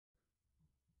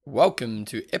Welcome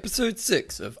to episode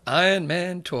 6 of Iron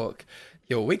Man Talk,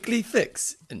 your weekly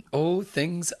fix in all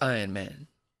things Iron Man.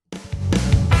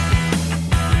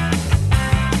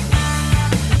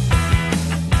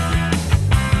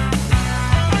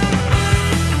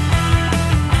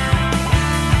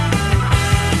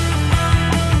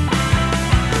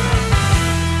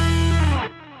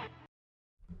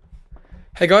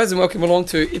 Hey guys, and welcome along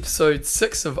to episode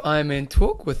 6 of Iron Man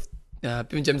Talk with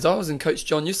Ben James Isles and Coach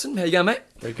John Newson. How you going, mate?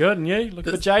 Very good, and you? Look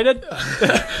a bit jaded.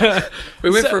 we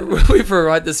went for a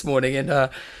ride this morning, and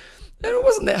it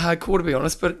wasn't that hardcore to be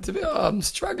honest. But I'm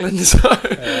struggling, so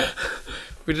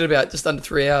we did about just under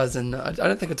 3 hours, and I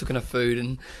don't think I took enough food,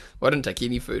 and I didn't take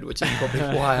any food, which is probably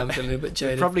why I'm feeling a bit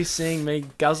jaded. You're probably seeing me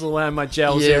guzzle away my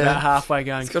gels there about halfway,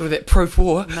 going, it's got all that Pro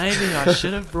 4. maybe I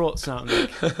should have brought something.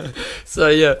 So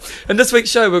yeah, in this week's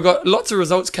show we've got lots of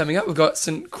results coming up. We've got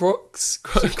St. Croix,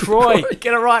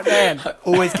 get it right, man. I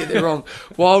always get that wrong.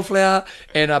 Wildflower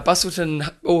and Bustleton,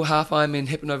 all half Ironman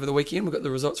happened over the weekend. We've got the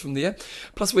results from there.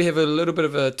 Plus we have a little bit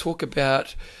of a talk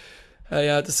about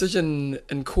a decision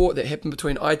in court that happened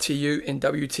between ITU and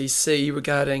WTC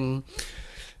regarding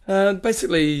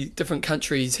basically different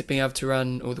countries being able to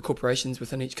run, or the corporations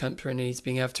within each country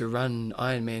being able to run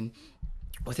Ironman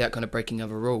without kind of breaking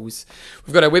other rules.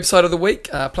 We've got our website of the week,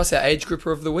 plus our age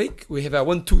grouper of the week. We have our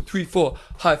 1, 2, 3, 4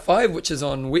 high five, which is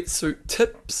on wetsuit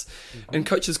tips. In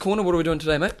Coach's Corner, what are we doing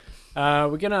today, mate? I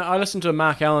listened to a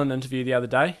Mark Allen interview the other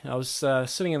day. I was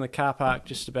sitting in the car park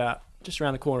just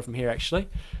around the corner from here, actually.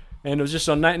 And it was just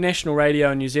on national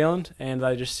radio in New Zealand, and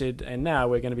they just said, and now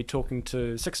we're going to be talking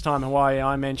to 6-time Hawaii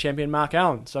Ironman champion Mark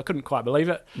Allen. So I couldn't quite believe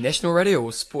it. National radio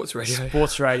or sports radio?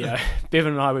 Sports radio.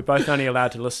 Bevan and I were both only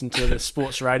allowed to listen to the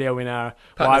sports radio when our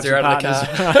Partners wives and are out of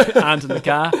the partners aren't in the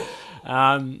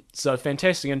car. So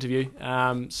fantastic interview.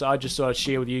 So I just thought I'd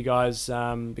share with you guys,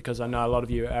 because I know a lot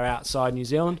of you are outside New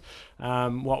Zealand,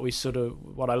 what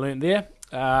I learned there.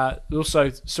 Also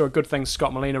saw a good thing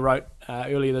Scott Molina wrote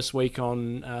earlier this week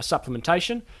on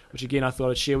supplementation, which again I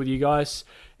thought I'd share with you guys,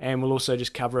 and we'll also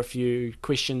just cover a few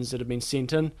questions that have been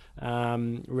sent in,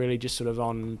 really just sort of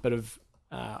on a bit of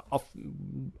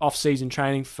off-season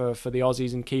training for the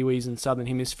Aussies and Kiwis and Southern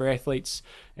Hemisphere athletes,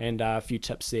 and a few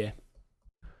tips there.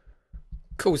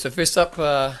 Cool. So first up,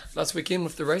 last weekend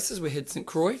with the races, we had St.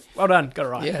 Croix. Well done, got it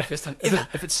right. Yeah, first time ever.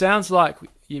 If it sounds like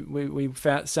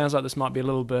sounds like this might be a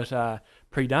little bit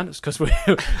pre-done, it's because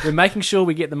we're making sure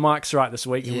we get the mics right this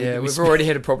week. Yeah, we've already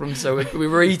had a problem, so we're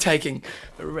retaking.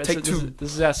 Take two.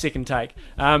 This is our second take.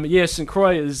 St.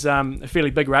 Croix is a fairly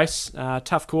big race,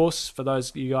 tough course for those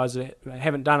of you guys that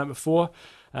haven't done it before.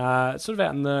 It's sort of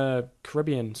out in the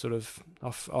Caribbean, sort of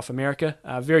off America.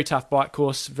 Very tough bike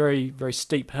course, very, very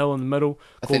steep hill in the middle.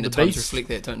 I think the times reflect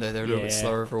that, don't they? They're a little bit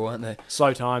slower for a while, aren't they?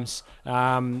 Slow times.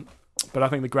 But I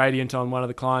think the gradient on one of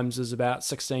the climbs is about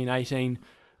 16, 18.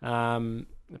 I'm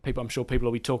sure people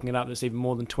will be talking it up. It's even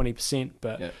more than 20%.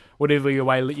 But whatever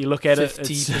way you look at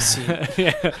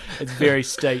 50%. It's very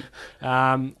steep.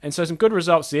 And so some good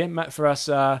results there for us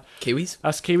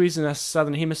Kiwis and us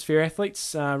Southern Hemisphere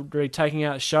athletes. Really taking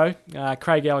out the show.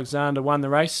 Craig Alexander won the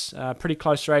race. Pretty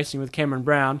close racing with Cameron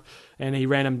Brown, and he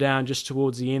ran him down just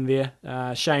towards the end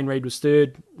there. Shane Reed was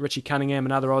third. Richie Cunningham,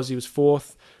 another Aussie, was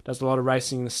fourth. Does a lot of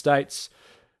racing in the States.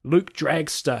 Luke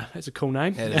Dragster, that's a cool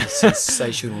name. That is a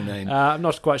sensational name. I'm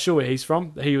not quite sure where he's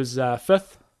from. He was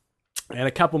fifth, and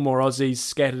a couple more Aussies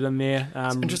scattered in there.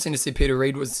 It's interesting to see Peter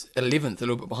Reid was 11th, a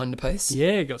little bit behind the pace.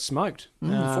 Yeah, he got smoked.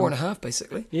 4.5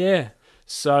 basically. Yeah,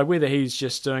 so whether he's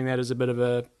just doing that as a bit of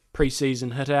a pre-season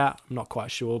hit out, I'm not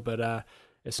quite sure, but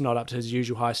it's not up to his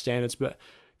usual high standards. But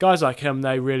guys like him,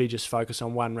 they really just focus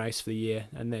on one race for the year,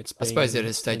 and that's. I suppose at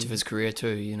his stage of his career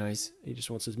too, he just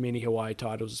wants as many Hawaii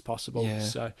titles as possible. Yeah.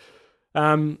 So,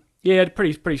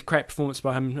 pretty crap performance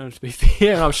by him, to be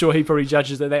fair. And I'm sure he probably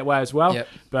judges it that way as well. Yep.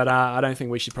 But I don't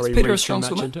think we should probably read too strong much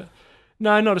swimmer? into it.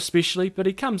 No, not especially. But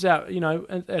he comes out,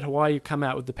 at Hawaii, you come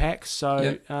out with the packs.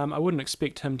 So I wouldn't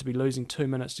expect him to be losing 2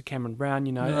 minutes to Cameron Brown.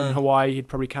 No. In Hawaii, he'd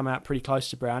probably come out pretty close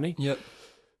to Brownie. Yep.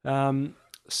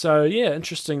 So,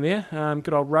 interesting there.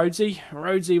 Good old Rhodesy.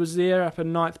 Rhodesy was there up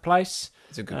in 9th place.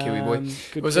 He's a good Kiwi boy.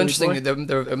 It was interesting.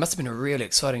 It must have been a really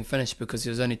exciting finish because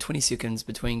there was only 20 seconds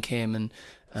between Cam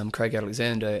and Craig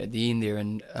Alexander at the end there,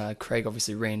 and Craig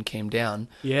obviously ran Cam down.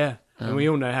 Yeah, and we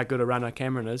all know how good a runner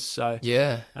Cameron is. So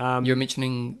yeah, you were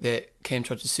mentioning that Cam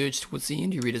tried to surge towards the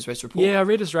end. You read his race report? Yeah, I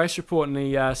read his race report, and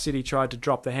he said he tried to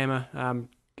drop the hammer.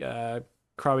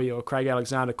 Craig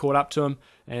Alexander caught up to him,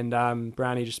 and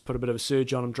Brownie just put a bit of a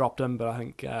surge on him, dropped him, but I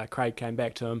think Craig came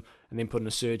back to him and then put in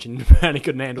a surge, and Brownie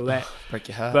couldn't handle that. Break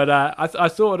your heart. But I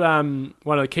thought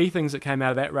one of the key things that came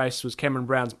out of that race was Cameron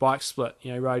Brown's bike split.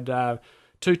 He rode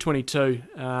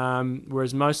 2:22,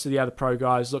 whereas most of the other pro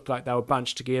guys looked like they were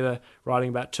bunched together, riding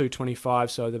about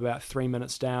 2:25, so they're about 3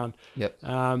 minutes down. Yep.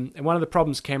 And one of the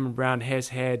problems Cameron Brown has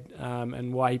had,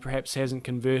 and why he perhaps hasn't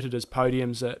converted his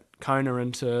podiums at Kona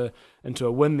into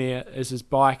a win there, is his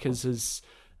bike is his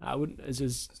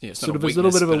sort of his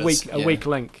little bit of a weak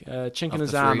link, chink in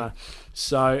his armour.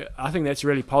 So I think that's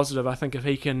really positive. I think if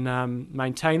he can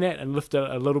maintain that and lift it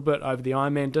a little bit over the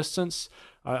Ironman distance,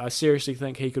 I seriously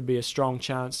think he could be a strong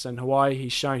chance in Hawaii.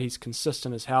 He's shown he's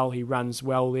consistent as hell. He runs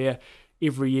well there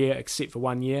every year except for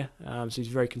 1 year, so he's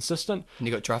very consistent. And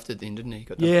he got drafted then, didn't he? He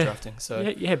got done drafting. So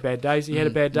he had bad days. He had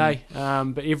a bad day,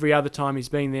 but every other time he's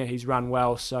been there, he's run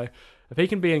well. So if he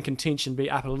can be in contention, be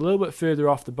up a little bit further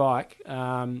off the bike,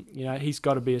 he's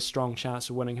got to be a strong chance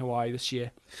of winning Hawaii this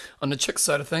year. On the chicks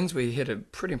side of things, we had a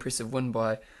pretty impressive win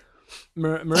by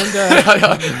Miranda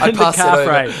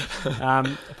Carfrae.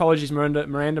 Apologies,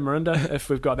 Miranda, if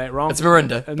we've got that wrong. It's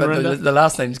Miranda, but the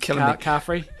last name's killing me.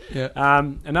 Carfrae. Yeah.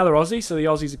 Another Aussie, so the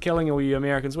Aussies are killing all you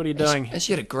Americans. What are you doing?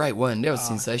 She had a great win. That was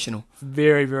sensational.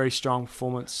 Very, very strong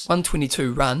performance.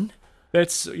 1:22 run.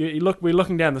 We're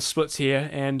looking down the splits here,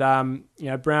 and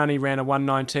Brownie ran a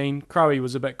 1:19. Crowe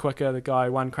was a bit quicker. The guy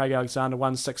won, Craig Alexander,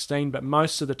 1:16. But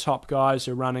most of the top guys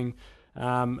are running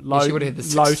low, she would have had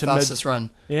the low sixth to fastest mid. run.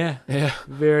 Yeah,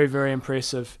 very, very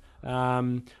impressive.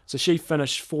 So she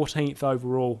finished 14th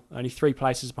overall, only 3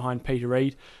 places behind Peter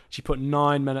Reid. She put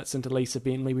 9 minutes into Lisa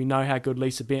Bentley. We know how good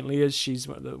Lisa Bentley is. She's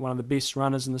one of the best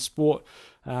runners in the sport,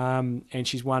 and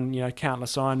she's won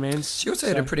countless Ironmans. She also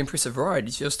had a pretty impressive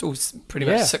ride. She was still pretty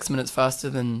much 6 minutes faster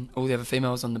than all the other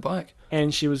females on the bike.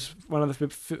 And she was one of the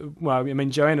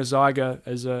Joanna Zeiger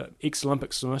is an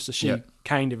ex-Olympic swimmer, so she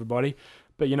caned everybody.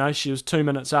 But she was 2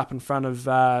 minutes up in front of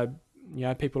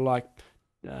people like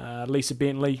Lisa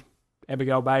Bentley,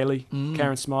 Abigail Bailey,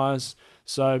 Karen Smyers.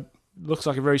 So looks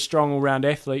like a very strong all-round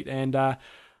athlete. And I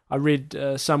read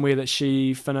somewhere that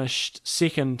she finished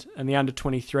second in the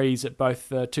under-23s at both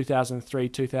the 2003,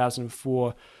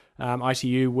 2004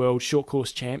 ITU World Short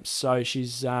Course Champs. So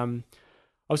she's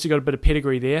obviously got a bit of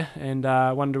pedigree there. And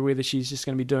I wonder whether she's just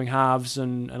going to be doing halves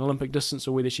and Olympic distance,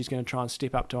 or whether she's going to try and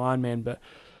step up to Ironman. But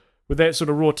with that sort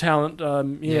of raw talent,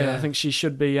 I think she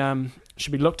should be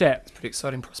looked at. It's a pretty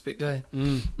exciting prospect, eh?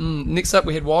 Next up,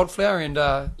 we had Wildflower,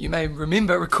 and you may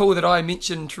recall that I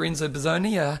mentioned Terenzo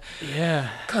Bizzoni.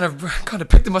 Kind of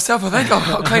picked it myself. I think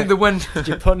I claimed the win. Did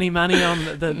you put any money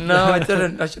on the? No, I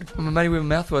didn't. I should have put my money where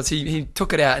my mouth was. He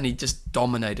took it out and he just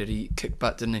dominated. He kicked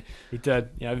butt, didn't he? He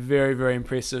did. Very, very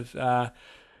impressive.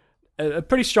 A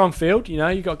pretty strong field,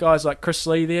 you got guys like Chris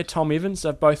Lee there, Tom Evans,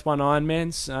 they've both won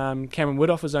Ironmans. Cameron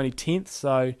Woodhoff was only 10th,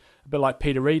 so a bit like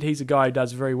Peter Reid, he's a guy who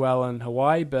does very well in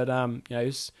Hawaii, but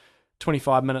he's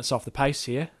 25 minutes off the pace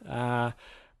here.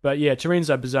 But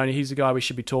Terenzo Bizzoni, he's the guy we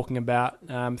should be talking about.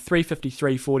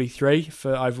 3:53.43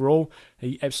 for overall.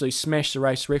 He absolutely smashed the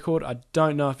race record. I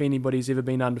don't know if anybody's ever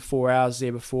been under 4 hours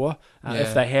there before.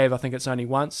 If they have, I think it's only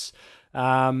once.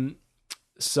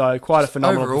 So quite a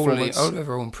phenomenal performance.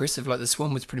 Overall impressive. Like the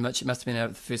swim was pretty much, it must have been out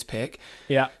of the first pack.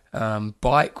 Yeah.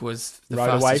 Bike was the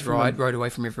fastest ride, rode away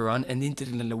from everyone, and then did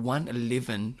a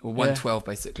 1:11 or 1:12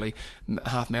 basically,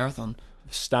 half marathon.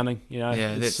 Stunning,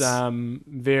 it's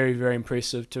very, very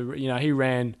impressive to, he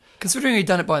ran. Considering he'd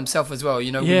done it by himself as well,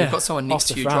 when you've got someone next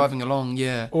to you driving along,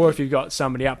 Or if you've got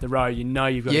somebody up the road, you've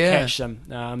got to catch them,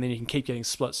 then you can keep getting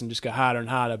splits and just go harder and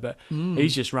harder, but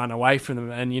he's just run away from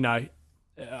them, and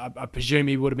I presume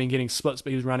he would have been getting splits,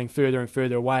 but he was running further and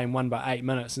further away and won by 8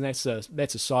 minutes, and that's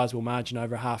a sizable margin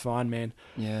over a half Ironman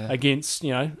against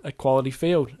a quality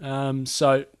field.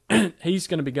 So he's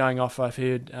going to be going off, I've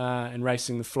heard, and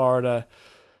racing the Florida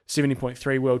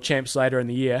 70.3 World Champs later in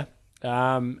the year.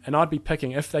 And I'd be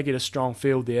picking, if they get a strong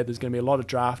field there's going to be a lot of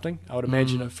drafting. I would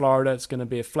imagine at Florida it's going to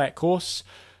be a flat course.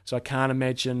 So I can't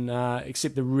imagine,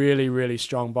 except the really, really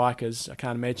strong bikers, I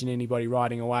can't imagine anybody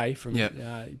riding away from.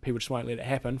 People just won't let it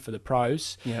happen for the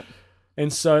pros. Yep.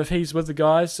 And so if he's with the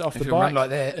guys off the bike,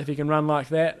 if he can run like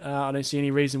that, I don't see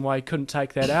any reason why he couldn't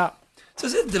take that out. So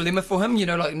is it a dilemma for him?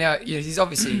 Now he's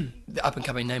obviously the up and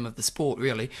coming name of the sport.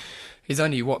 Really, he's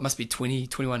only must be 20,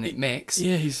 21 at max.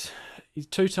 Yeah, he's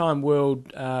 2-time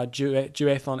world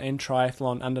duathlon and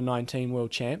triathlon under 19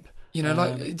 world champ.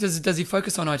 Does he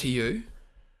focus on ITU?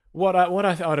 What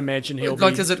I'd imagine he'll be...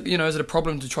 Is it a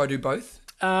problem to try to do both?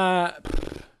 To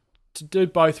do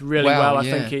both really well, I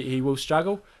think he will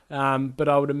struggle. But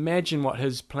I would imagine what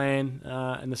his plan,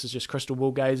 and this is just crystal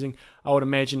ball gazing, I would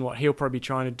imagine what he'll probably be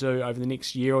trying to do over the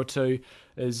next year or two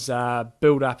is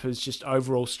build up his just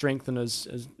overall strength and his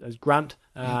grunt,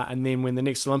 and then when the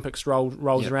next Olympics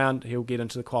rolls around, he'll get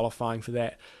into the qualifying for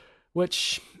that.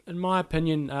 Which, in my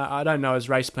opinion, I don't know his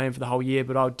race plan for the whole year,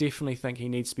 but I would definitely think he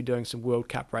needs to be doing some World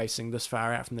Cup racing this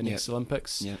far out from the next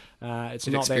Olympics. Yep. It's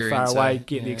Get not that far away.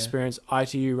 Get the yeah. experience.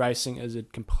 ITU racing is a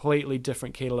completely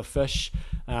different kettle of fish,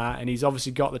 and he's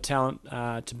obviously got the talent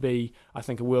to be, I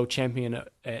think, a world champion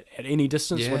at any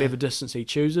distance, Yeah. whatever distance he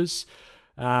chooses.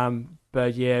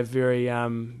 But yeah, very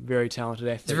very talented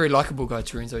athlete. He's a very likable guy,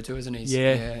 Terenzo, too, isn't he?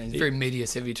 Yeah. He's very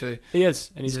medias heavy too. He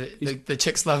is, and The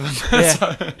chicks love him. yeah.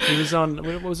 So- He was on,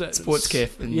 what was it? Sports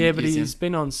Caf in Yeah, but New he's Zealand.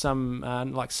 been on some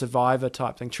like Survivor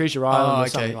type thing, Treasure Island or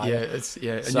something like that. It's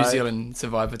a So- New Zealand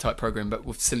Survivor type program, but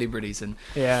with celebrities, and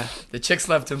Yeah, the chicks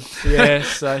loved him. yeah.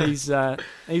 So he's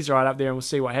right up there, and we'll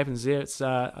see what happens there.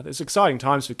 It's exciting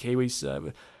times for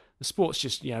Kiwis. The sport's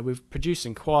just, we're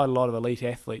producing quite a lot of elite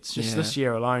athletes. Just Yeah. this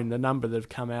year alone, the number that have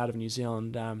come out of New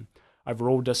Zealand over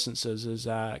all distances is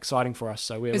exciting for us.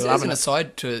 So we're As loving an it.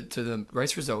 aside to the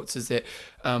race results, is that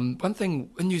one thing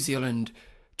in New Zealand,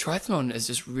 triathlon is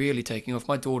just really taking off.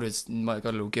 My daughter's got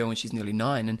a little girl and she's nearly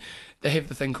 9, and they have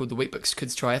the thing called the Wheatbix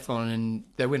Kids Triathlon, and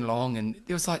they went along and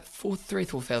there was like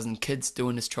 4,000 kids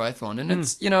doing this triathlon, and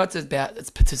it's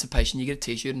participation. You get a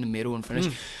t-shirt and a medal and finish.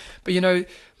 But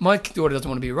my daughter doesn't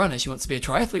want to be a runner. She wants to be a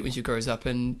triathlete when she grows up,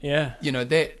 and Yeah.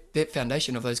 that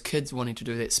foundation of those kids wanting to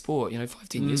do that sport,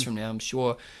 5-10 years from now, I'm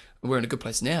sure we're in a good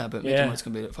place now, but imagine Yeah. what it's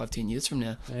going to be like 5-10 years from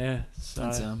now. Yeah. So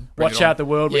It's, bring watch it on. out, the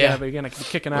world. Yeah. We're going to be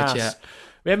kicking Watch ass. out.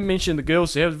 We haven't mentioned the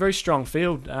girls there. It was a very strong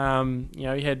field. You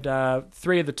had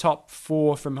 3 of the top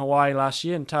 4 from Hawaii last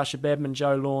year, Natasha Badman,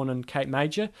 Joe Lawn, and Kate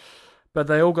Major. But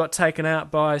they all got taken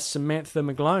out by Samantha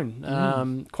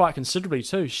McGlone, quite considerably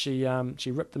too. She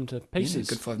ripped them to pieces.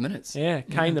 Good 5 minutes. Yeah,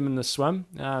 caned them in the swim.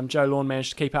 Joe Lawn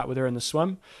managed to keep up with her in the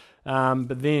swim.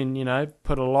 But then,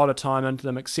 put a lot of time into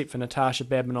them, except for Natasha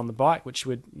Badman on the bike, which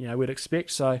we'd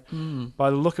expect. So by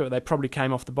the look of it, they probably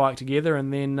came off the bike together,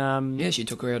 and then She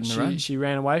took her out in the run. she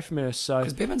ran away from her. So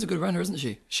Because Bevan's a good runner, isn't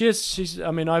she? she is. She's.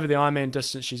 I mean, over the Ironman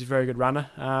distance, she's a very good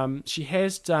runner. She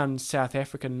has done South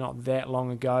Africa not that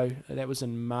long ago. That was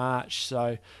in March.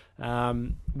 So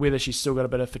whether she's still got a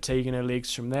bit of fatigue in her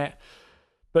legs from that.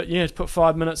 But to put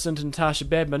 5 minutes into Natasha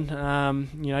Badman,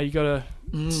 you got to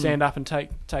stand up and take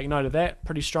note of that.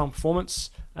 Pretty strong performance.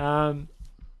 And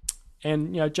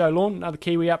Joe Lawn, another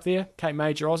Kiwi up there. Kate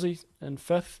Major, Aussie in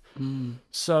 5th.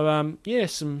 So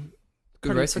some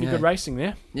Good racing, pretty good racing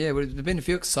there. Yeah, well, there's been a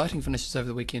few exciting finishes over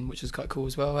the weekend, which is quite cool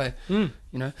as well, eh?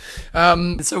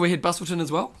 So we had Bustleton as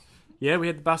well. Yeah, we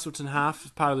had the Bustleton half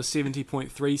as part of the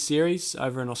 70.3 series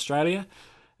over in Australia.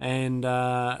 And it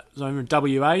was over in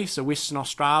WA, so Western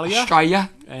Australia.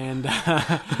 And the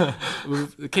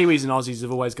Kiwis and Aussies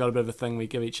have always got a bit of a thing. We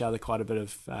give each other quite a bit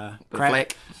of crap.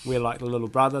 flack. We're like the little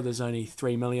brother. There's only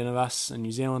 3 million of us in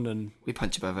New Zealand, and We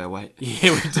punch above our weight.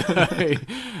 yeah, we do.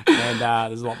 And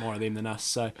there's a lot more of them than us.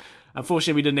 So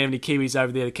unfortunately, we didn't have any Kiwis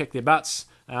over there to kick their butts.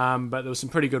 But there were some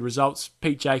pretty good results.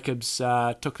 Pete Jacobs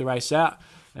took the race out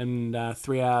in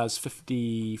 3 hours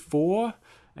 54.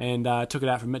 And took it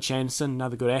out from Mitch Anderson,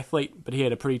 another good athlete, but he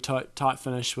had a pretty tight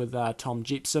finish with Tom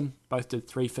Jepson. Both did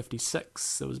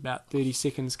 3:56. There was about 30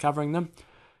 seconds covering them.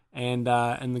 And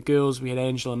in the girls, we had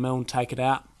Angela Milne take it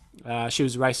out. She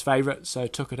was a race favourite, so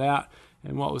took it out.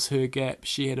 And what was her gap?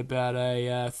 She had about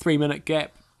a 3-minute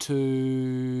gap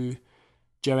to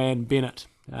Joanne Bennett.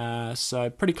 So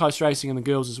pretty close racing in the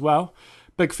girls as well.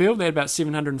 Big field, they had about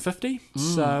 750.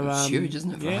 So it's huge,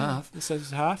 isn't it, for half? So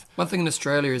it's half. One thing in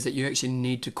Australia is that you actually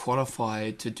need to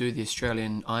qualify to do the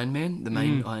Australian Ironman, the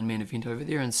main Ironman event over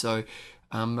there, and so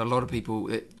a lot of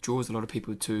people, it draws a lot of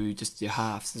people to just your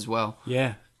halves as well.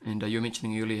 Yeah. And you were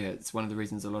mentioning earlier, it's one of the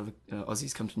reasons a lot of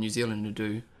Aussies come to New Zealand to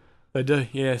do. They do,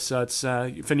 yeah. So it's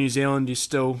for New Zealand, you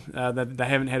still they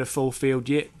haven't had a full field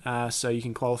yet, so you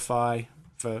can qualify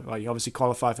for. Well, you obviously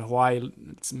qualify for Hawaii.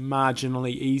 It's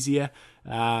marginally easier,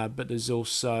 but there's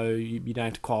also you don't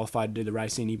have to qualify to do the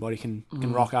race. Anybody can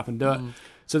rock up and do it.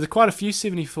 So there's quite a few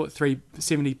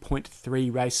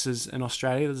 70.3 races in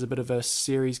Australia. There's a bit of a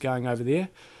series going over there.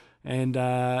 And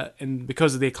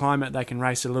because of their climate, they can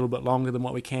race a little bit longer than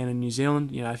what we can in New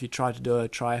Zealand. If you tried to do a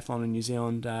triathlon in New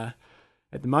Zealand at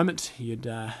the moment, it'd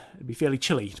be fairly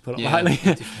chilly, to put it lightly.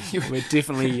 We're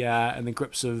definitely in the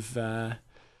grips of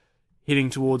heading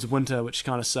towards winter, which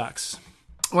kind of sucks.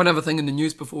 One other thing in the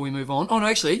news before we move on. Oh no,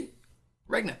 actually,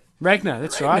 Ragnar,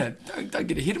 that's right. Don't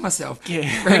get ahead of myself.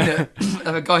 Yeah. Ragnar,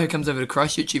 a guy who comes over to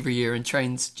Christchurch every year and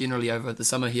trains generally over the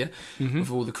summer here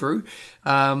with all the crew.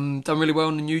 Done really well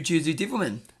in the New Jersey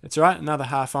Devilman. That's right, another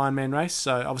half Ironman race.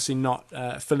 So obviously not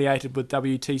affiliated with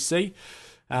WTC. It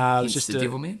was just the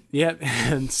Devilman. Yeah,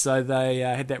 and so they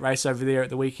had that race over there at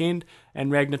the weekend,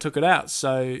 and Ragnar took it out.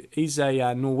 So he's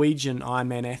a Norwegian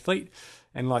Ironman athlete,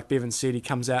 and like Bevan said, he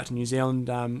comes out to New Zealand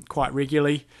quite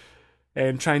regularly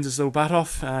and trains his little butt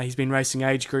off. He's been racing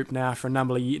age group now for a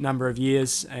number of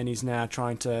years, and he's now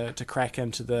trying to crack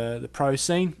into the pro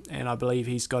scene. And I believe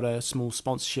he's got a small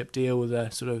sponsorship deal with a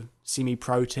sort of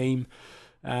semi-pro team.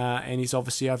 And he's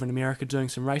obviously over in America doing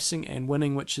some racing and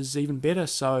winning, which is even better.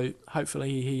 So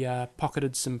hopefully he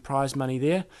pocketed some prize money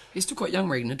there. He's still quite young,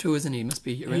 Regner, too, isn't he? He must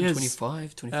be around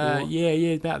 25, 24.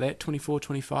 Yeah, about that, 24,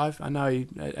 25. I know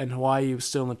in Hawaii he was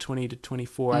still in the 20 to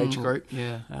 24 age group.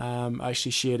 Yeah. I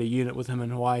actually shared a unit with him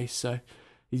in Hawaii, so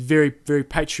he's very, very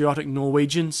patriotic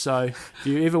Norwegian. So if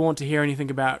you ever want to hear anything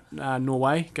about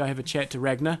Norway, go have a chat to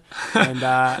Ragnar.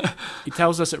 And he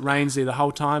tells us it rains there the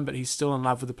whole time, but he's still in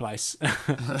love with the place.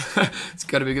 It's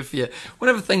got to be good for you. One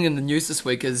other thing in the news this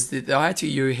week is that the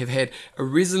ITU have had a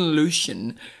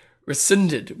resolution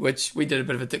rescinded, which we did a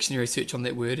bit of a dictionary search on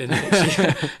that word, and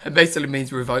it basically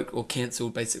means revoked or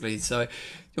cancelled, basically. So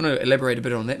you want to elaborate a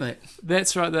bit on that, mate?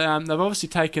 That's right. They've obviously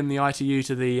taken the ITU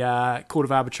to the Court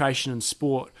of Arbitration in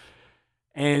Sport,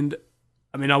 and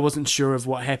I mean, I wasn't sure of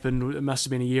what happened. It must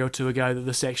have been a year or two ago that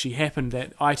this actually happened,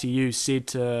 that ITU said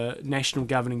to national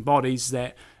governing bodies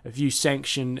that if you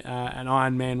sanction an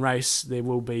Ironman race, there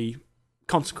will be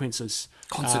consequences.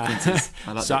 Consequences.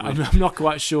 I like so that word. I'm not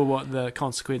quite sure what the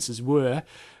consequences were,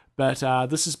 but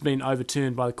this has been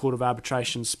overturned by the Court of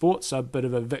Arbitration Sport, so a bit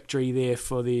of a victory there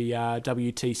for the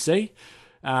WTC.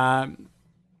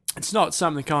 It's not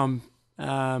something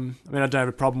I don't have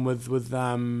a problem with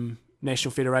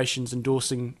national federations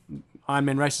endorsing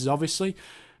Ironman races, obviously,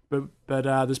 but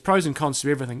there's pros and cons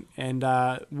to everything. And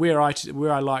where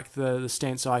I like the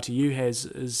stance ITU has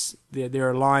is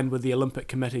they're aligned with the Olympic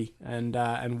Committee and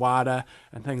WADA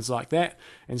and things like that,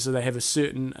 and so they have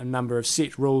a number of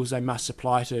set rules they must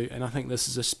apply to. And I think this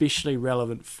is especially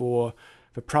relevant for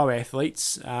pro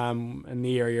athletes in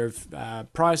the area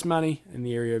of prize money, in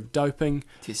the area of doping,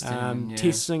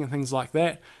 testing and things like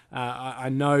that. I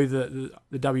know that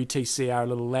the WTC are a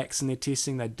little lax in their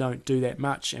testing. They don't do that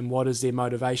much. And what is their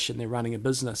motivation? They're running a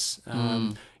business.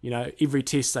 Every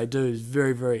test they do is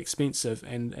very, very expensive,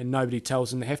 and nobody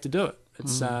tells them they have to do it.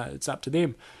 It's up to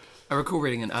them. I recall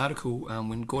reading an article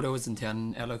when Gordo was in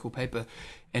town, our local paper,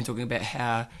 and talking about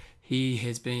how he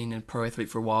has been a pro athlete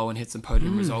for a while and had some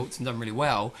podium results and done really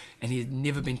well, and he had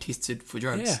never been tested for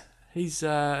drugs. Yeah. He's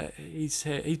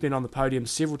been on the podium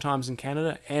several times in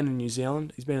Canada and in New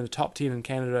Zealand. He's been in the top 10 in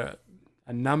Canada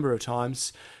a number of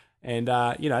times, and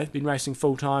he's been racing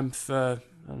full time for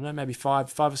I don't know, maybe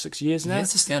 5 or 6 years now. Yeah,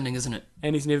 it's astounding, isn't it?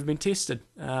 And he's never been tested.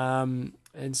 And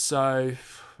so,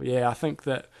 yeah, I think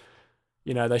that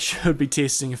they should be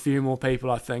testing a few more people,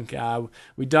 I think.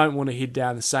 We don't want to head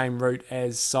down the same route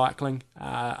as cycling.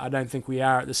 I don't think we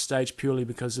are at this stage, purely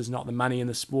because there's not the money in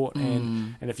the sport.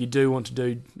 And if you do want to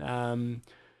do,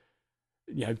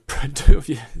 if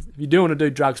you do want to do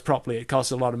drugs properly, it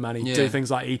costs a lot of money. Yeah. Do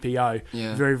things like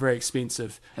EPO, very, very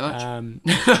expensive. How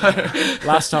much?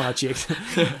 Last time I checked.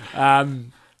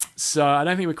 So I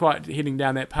don't think we're quite heading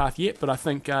down that path yet, but I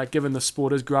think given the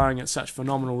sport is growing at such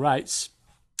phenomenal rates,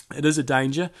 it is a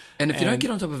danger. And if you don't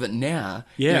get on top of it now,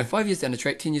 5 years down the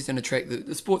track, 10 years down the track,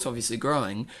 the sport's obviously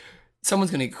growing. Someone's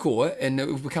going to get caught, and it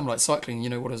will become like cycling,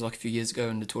 what it was like a few years ago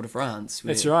in the Tour de France.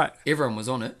 That's right. Everyone was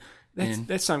on it.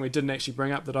 That's something we didn't actually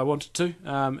bring up that I wanted to.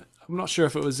 I'm not sure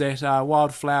if it was at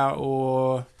Wildflower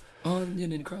or... Oh, yeah,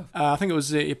 Nina Kraft. I think it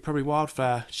was probably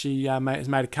Wildflower. She has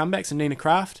made a comeback, so Nina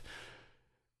Kraft.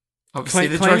 Obviously,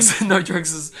 drugs, no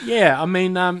drugs is... Yeah, I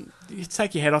mean, you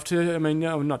take your hat off to her. I mean,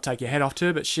 no, not take your hat off to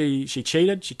her, but she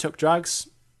cheated. She took drugs.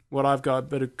 What I've got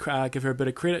give her a bit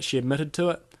of credit. She admitted to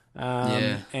it.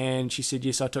 And she said,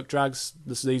 yes, I took drugs.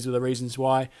 These are the reasons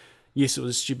why. Yes, it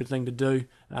was a stupid thing to do.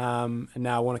 And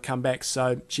now I want to come back.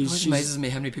 So it amazes me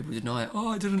how many people deny it. Oh,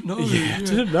 I didn't know. Yeah, I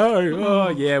didn't know. Oh,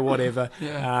 yeah, whatever.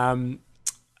 Yeah.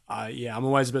 I'm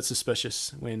always a bit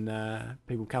suspicious when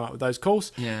people come up with those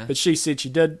calls. Yeah. But she said she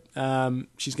did.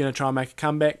 She's going to try and make a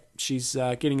comeback. She's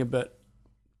getting a bit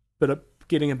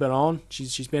on.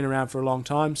 She's been around for a long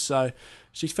time, so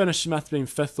she finished. She must have been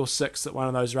 5th or 6th at one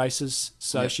of those races.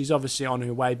 So she's obviously on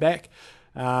her way back.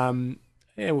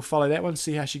 We'll follow that one,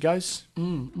 see how she goes.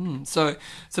 So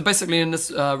basically, in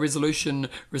this resolution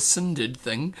rescinded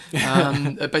thing,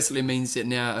 it basically means that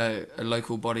now a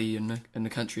local body in the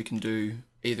country can do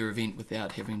either event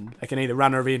without having... They can either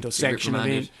run an event or sanction an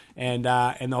event,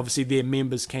 and obviously their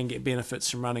members can get benefits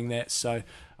from running that. So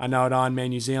I know at Ironman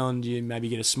New Zealand, you maybe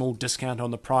get a small discount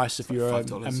on the price if you're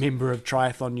a member of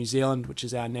Triathlon New Zealand, which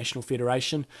is our national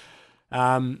federation.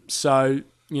 So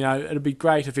it'd be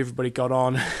great if everybody got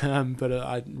on,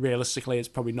 but realistically, it's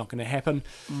probably not going to happen.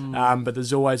 But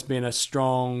there's always been a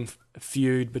strong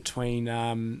feud between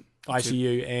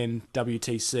ITU and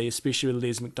WTC, especially with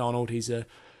Les McDonald. He's a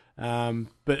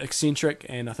bit eccentric,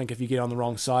 and I think if you get on the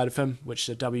wrong side of him, which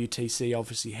the WTC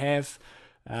obviously have,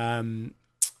 then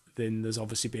there's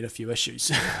obviously been a few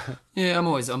issues. Yeah, I'm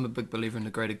a big believer in the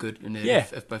greater good, and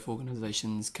if both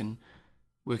organisations can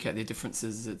work out their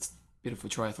differences, it's better for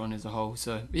triathlon as a whole.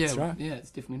 So yeah, right. Yeah,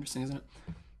 it's definitely interesting, isn't it?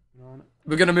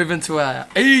 We're going to move into our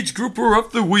age grouper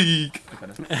of the week.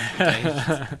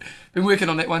 Been working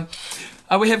on that one.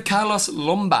 We have Carlos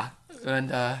Lomba,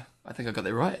 and I think I got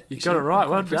that right. You got it right.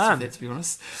 Well done. That, to be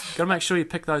honest, got to make sure you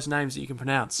pick those names that you can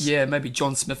pronounce. Yeah, maybe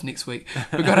John Smith next week.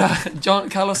 We've got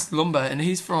Carlos Lomba, and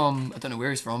he's from, I don't know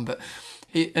where he's from, but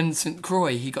in St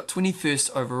Croix. He got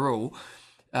 21st overall.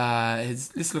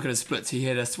 Let's look at his splits. He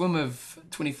had a swim of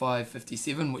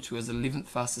 25:57, which was 11th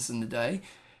fastest in the day.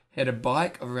 Had a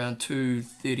bike of around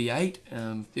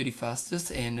 2:38, 30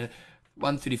 fastest, and a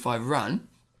 1:35 run.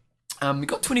 He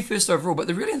got 21st overall, but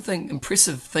the really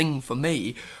impressive thing for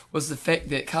me was the fact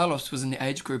that Carlos was in the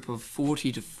age group of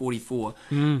 40 to 44.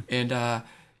 And,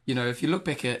 if you look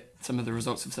back at some of the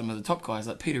results of some of the top guys,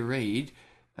 like Peter Reid,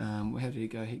 how did he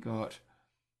go?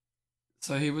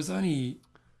 He was only...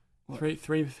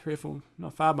 Three or four,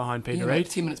 not far behind Peter Reid. Like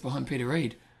 10 minutes behind Peter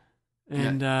Reid.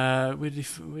 And where did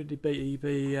he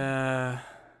be? You're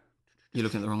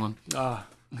looking at the wrong one.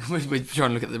 We're trying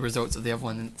to look at the results of the other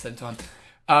one at the same time.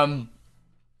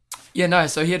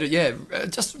 So he had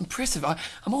just impressive.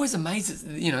 I'm always amazed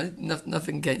at,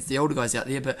 nothing against the older guys out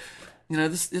there, but,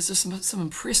 there's just some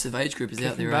impressive age groupers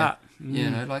out there.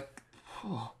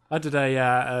 I did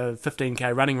a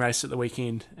 15k running race at the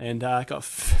weekend, and got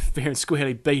fair and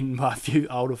squarely beaten by a few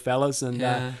older fellas, and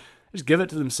just give it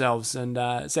to themselves. And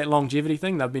it's that longevity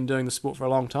thing. They've been doing the sport for a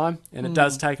long time, and it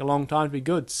does take a long time to be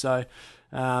good. So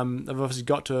they've obviously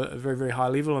got to a very, very high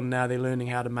level, and now they're learning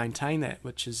how to maintain that,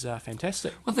 which is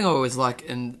fantastic. One thing I always like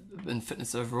in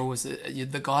fitness overall is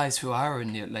the guys who are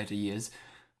in their later years.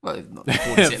 Well, not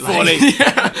 40 yet,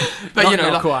 40. But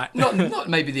not quite. not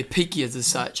maybe their peak years as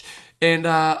such. And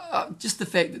just the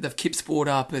fact that they've kept sport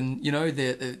up, and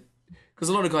because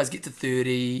a lot of guys get to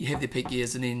 30, have their peak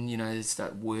years, and then they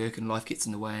start work and life gets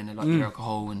in the way, and they like their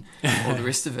alcohol and all the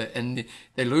rest of it, and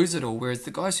they lose it all. Whereas the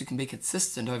guys who can be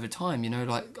consistent over time,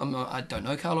 I don't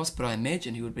know Carlos, but I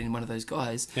imagine he would have been one of those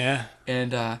guys. Yeah.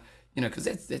 And because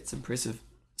that's impressive.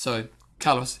 So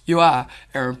Carlos, you are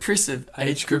our impressive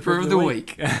age grouper of the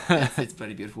week. That's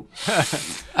bloody beautiful.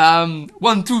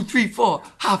 1, 2, 3, 4,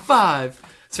 high five.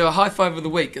 So a high five of the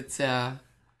week, it's our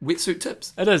wetsuit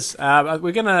tips. It is.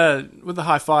 With the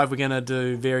high five, we're going to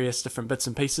do various different bits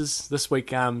and pieces. This week,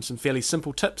 some fairly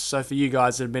simple tips. So for you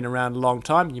guys that have been around a long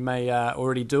time, you may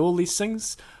already do all these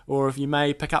things, or if you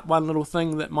may pick up one little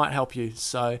thing that might help you.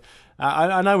 So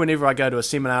I know whenever I go to a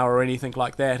seminar or anything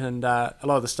like that, and a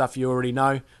lot of the stuff you already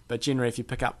know, but generally if you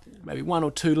pick up maybe one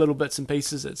or two little bits and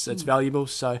pieces, it's valuable.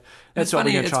 So that's what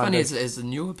we're going to try and do. It's funny as the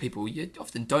newer people, you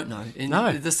often don't know.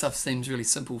 And this stuff seems really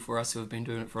simple for us who have been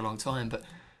doing it for a long time, but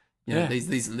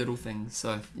these little things.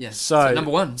 So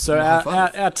number one. So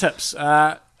our tips.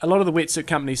 A lot of the wetsuit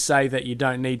companies say that you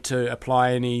don't need to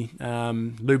apply any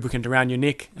lubricant around your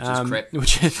neck.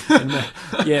 Which is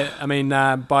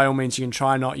crap. By all means you can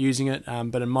try not using it,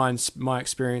 but in my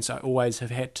experience I always have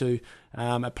had to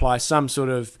apply some sort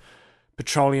of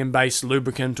petroleum-based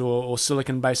lubricant or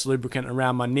silicon-based lubricant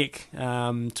around my neck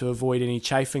to avoid any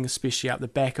chafing, especially up the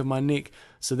back of my neck.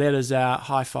 So that is our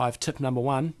high five tip number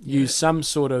one. Use some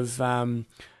sort of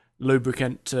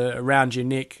lubricant around your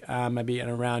neck, maybe and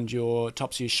around your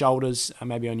tops of your shoulders,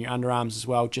 maybe on your underarms as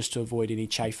well, just to avoid any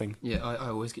chafing. Yeah, I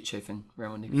always get chafing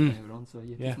around my neck if I have it on, so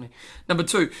definitely. Number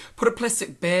two, put a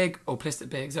plastic bag or plastic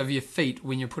bags over your feet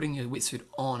when you're putting your wetsuit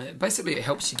on. Basically, it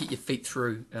helps you get your feet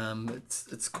through.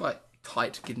 It's quite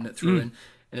tight getting it through, and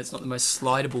it's not the most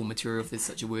slidable material, if there's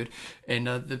such a word. And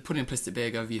putting a plastic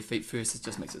bag over your feet first, it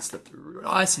just makes it slip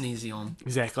nice and easy on.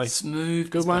 Exactly. Smooth.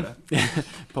 Good one.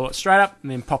 Pull it straight up and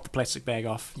then pop the plastic bag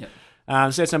off. Yep.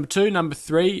 So that's number two. Number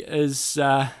three is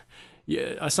I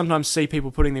sometimes see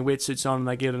people putting their wetsuits on and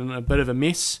they get in a bit of a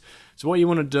mess. So what you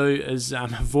want to do is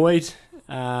avoid,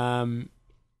 when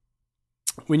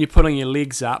you're putting your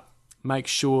legs up, make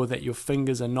sure that your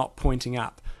fingers are not pointing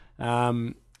up.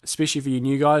 Especially for you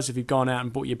new guys, if you've gone out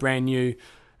and bought your brand new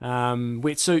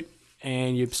wetsuit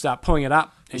and you start pulling it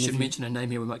up. We should mention a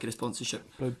name here, we might get a sponsorship.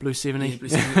 Blue 70. Yeah, Blue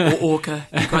 70. Or Orca,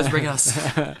 you guys bring us.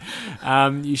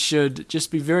 You should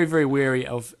just be very, very wary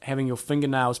of having your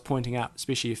fingernails pointing up,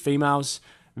 especially your females.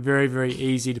 Very, very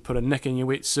easy to put a nick in your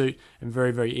wetsuit, and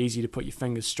very, very easy to put your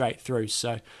fingers straight through.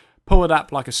 So pull it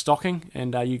up like a stocking,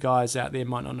 and you guys out there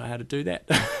might not know how to do that.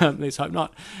 Let's hope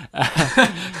not.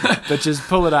 But just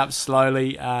pull it up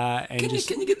slowly. Can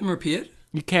you get them repaired?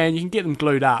 You can get them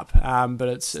glued up, but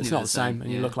it's not the same, and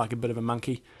you look like a bit of a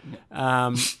monkey.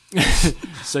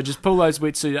 So just pull those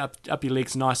wetsuit up your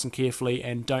legs nice and carefully,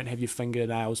 and don't have your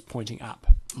fingernails pointing up.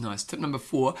 Nice. Tip number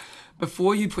 4,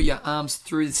 before you put your arms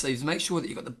through the sleeves, make sure that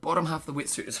you've got the bottom half of the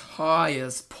wetsuit as high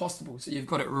as possible. So you've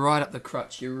got it right up the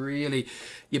crotch. You're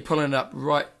pulling it up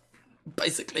right,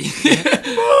 basically.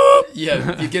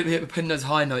 You get pin those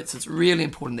high notes. It's really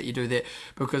important that you do that,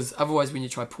 because otherwise when you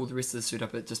try to pull the rest of the suit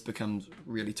up, it just becomes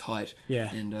really tight.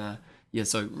 Yeah. And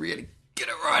so really get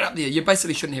it right up there. You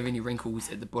basically shouldn't have any wrinkles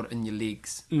at the bottom in your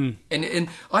legs. And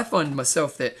I find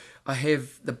myself that I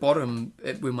have the bottom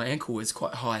where my ankle is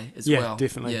quite high as well. Yeah,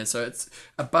 definitely. Yeah, so it's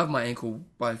above my ankle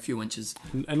by a few inches.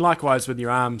 And likewise with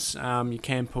your arms, you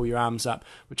can pull your arms up,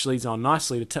 which leads on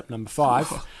nicely to tip number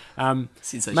 5.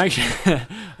 Sensational. Make sure I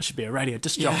should be a radio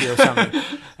disc jockey or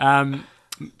something.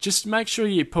 Just make sure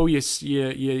you pull your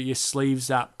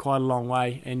sleeves up quite a long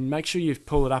way, and make sure you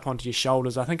pull it up onto your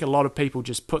shoulders. I think a lot of people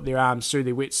just put their arms through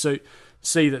their wetsuit,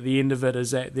 see that the end of it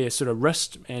is at their sort of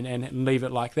wrist, and leave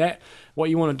it like that. What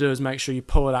you want to do is make sure you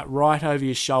pull it up right over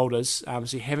your shoulders, so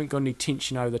you haven't got any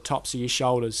tension over the tops of your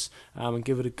shoulders, and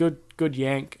give it a good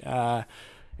yank, and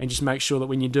just make sure that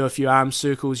when you do a few arm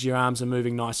circles, your arms are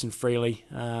moving nice and freely,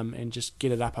 and just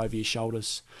get it up over your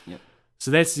shoulders. Yep. So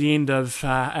that's the end of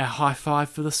our high five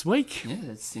for this week. Yeah,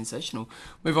 that's sensational.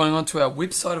 Moving on to our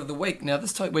website of the week. Now,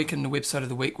 this week in the website of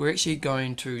the week, we're actually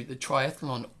going to the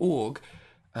Triathlon.org,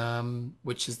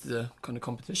 which is the kind of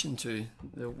competition to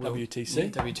the World WTC. Yeah,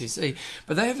 WTC.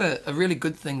 But they have a really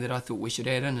good thing that I thought we should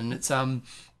add in, and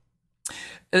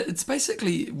it's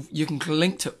basically you can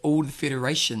link to all the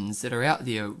federations that are out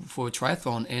there for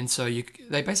triathlon, and so you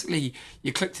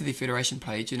click to the federation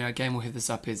page, and again we'll have this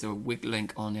up as a web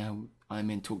link on our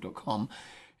ironmantalk.com,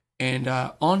 and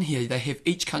on here they have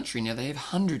each country. Now they have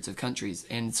hundreds of countries,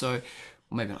 and so, well,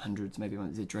 maybe not hundreds, maybe I'm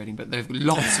exaggerating, but they've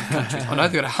lots of countries. I know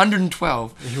they've got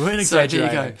 112. You weren't exaggerating.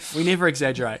 So there you go. We never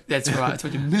exaggerate. That's right. I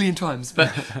told you a million times.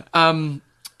 But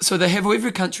so they have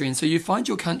every country, and so you find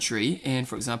your country, and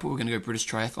for example, we're going to go British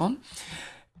Triathlon,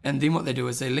 and then what they do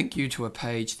is they link you to a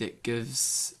page that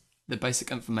gives the basic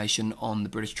information on the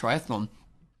British Triathlon.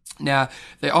 Now,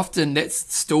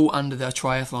 that's still under the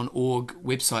Triathlon.org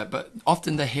website, but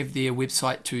often they have their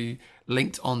website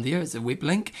linked on there as a web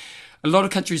link. A lot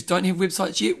of countries don't have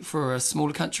websites yet for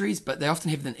smaller countries, but they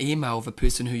often have an email of a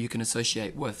person who you can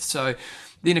associate with. So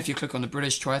then if you click on the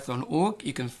British Triathlon.org,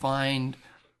 you can find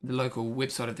the local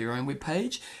website of their own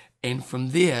webpage, and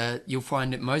from there you'll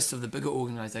find that most of the bigger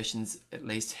organisations at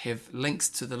least have links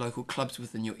to the local clubs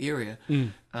within your area.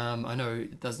 I know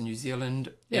it does in New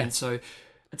Zealand, and so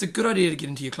it's a good idea to get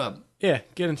into your club. Yeah,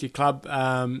 get into your club.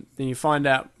 Then you find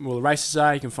out where the races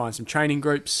are. You can find some training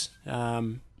groups.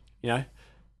 It's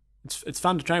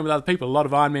fun to train with other people. A lot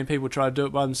of Ironman people try to do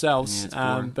it by themselves,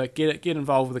 but get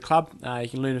involved with the club. You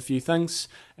can learn a few things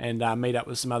and meet up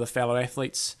with some other fellow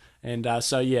athletes. And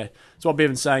so what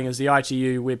Bevan's saying is the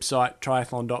ITU website,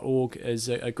 triathlon.org, is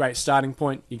a great starting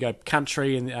point. You go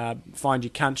country and find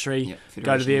your country,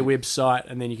 go to their website,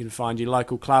 and then you can find your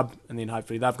local club, and then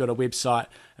hopefully they've got a website,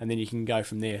 and then you can go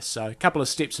from there. So a couple of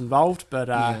steps involved,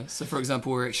 but... So for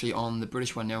example, we're actually on the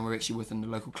British one now. We're actually within the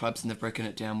local clubs, and they've broken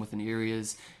it down within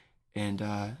areas, and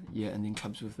and then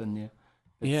clubs within there.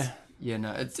 Yeah,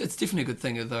 no, it's definitely a good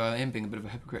thing, although I am being a bit of a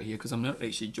hypocrite here because I'm not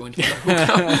actually joined a local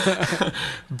club.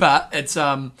 But it's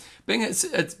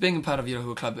being a part of your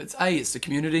local club. It's the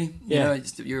community.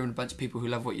 You're in a bunch of people who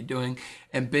love what you're doing,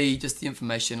 and B, just the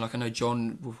information. Like I know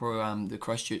John for the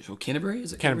Christchurch or Canterbury,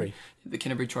 is it Canterbury? The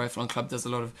Canterbury Triathlon Club does a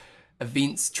lot of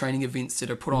training events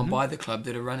that are put on by the club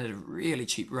that are run at a really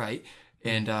cheap rate,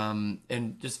 and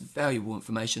just valuable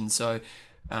information. So,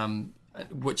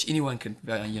 which anyone can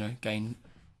gain.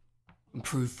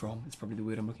 Improve from is probably the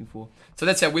word I'm looking for. So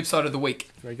that's our website of the week.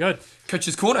 Very good.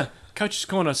 Coach's Corner.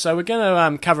 So we're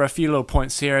going to cover a few little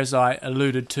points here, as I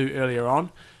alluded to earlier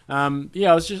on. I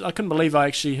couldn't believe I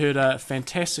actually heard a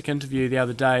fantastic interview the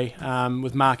other day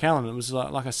with Mark Allen. It was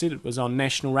like I said, it was on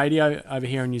national radio over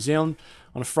here in New Zealand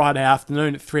on a Friday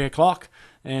afternoon at 3:00,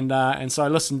 and so I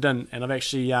listened in, and I've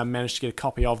actually managed to get a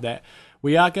copy of that.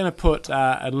 We are going to put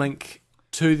a link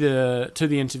to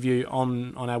the interview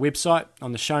on our website,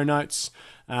 on the show notes.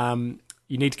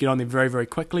 You need to get on there very, very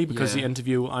quickly because the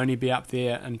interview will only be up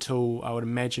there until, I would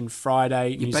imagine,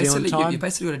 Friday, New Zealand time. You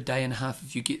basically got a day and a half.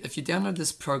 If you download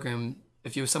this program,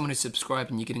 if you're someone who's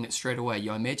subscribed and you're getting it straight away,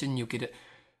 I imagine you'll get it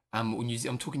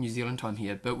I'm talking New Zealand time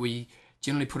here, but we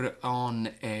generally put it on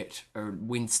at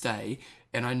Wednesday.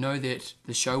 And I know that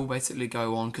the show will basically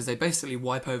go on because they basically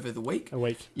wipe over the week. A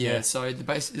week. Yeah. So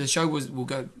the show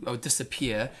will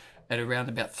disappear at around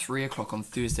about 3:00 on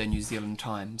Thursday New Zealand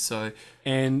time. So,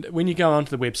 and when you go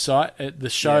onto the website, the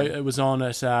show it was on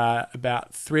at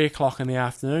about 3:00 in the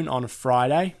afternoon on a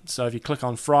Friday. So if you click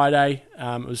on Friday,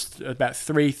 it was about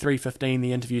 3:15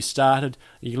 the interview started.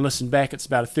 You can listen back. It's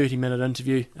about a 30-minute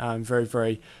interview. Very,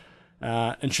 very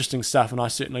interesting stuff, and I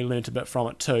certainly learnt a bit from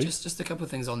it too. Just a couple of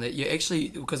things on that. You actually,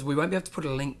 because we won't be able to put a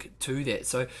link to that,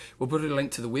 so we'll put a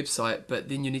link to the website, but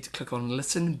then you need to click on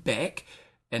listen back,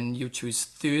 and you choose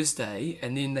Thursday,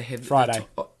 and then they have Friday.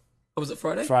 Was it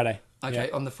Friday? Friday. Okay,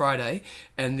 on the Friday,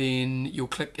 and then you'll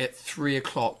click at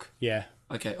 3:00. Yeah.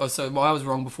 Okay. Oh, so I was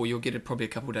wrong before. You'll get it probably a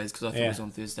couple of days because I thought it was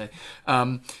on Thursday.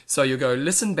 So you'll go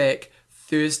listen back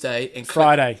Thursday and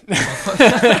Friday.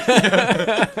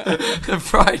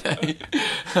 Friday.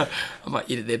 I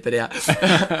might edit that bit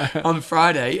out. On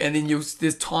Friday, and then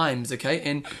there's times, okay,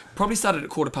 and probably start at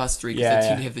 3:15 because they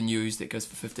tend to have the news that goes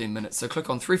for 15 minutes. So click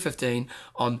on 3:15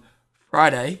 on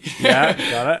Friday. Yeah,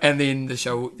 got it. And then the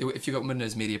show, if you've got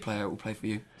Windows Media Player, it will play for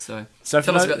you. So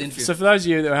tell us about the interview. So for those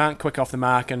of you that aren't quick off the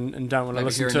mark and don't want to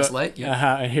listen to it, late,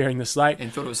 hearing this late,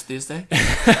 and thought it was Thursday.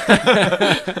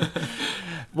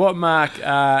 What Mark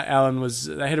Allen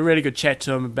they had a really good chat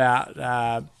to him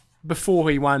about before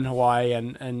he won Hawaii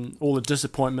and all the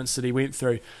disappointments that he went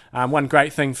through. One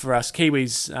great thing for us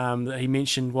Kiwis that he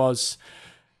mentioned was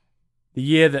the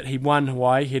year that he won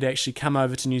Hawaii, he'd actually come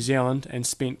over to New Zealand and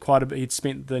spent quite a bit. He'd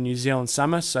spent the New Zealand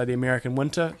summer, so the American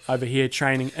winter, over here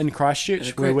training in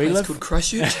Christchurch, where we live. Called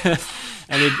Christchurch.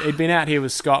 And he'd been out here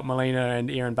with Scott Molina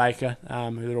and Aaron Baker,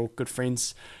 who are all good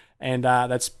friends. And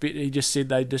he just said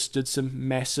they just did some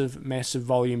massive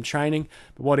volume training.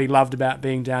 But what he loved about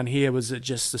being down here was that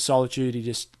just the solitude. He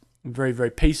just very, very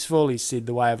peaceful. He said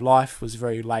the way of life was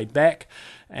very laid back,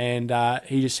 and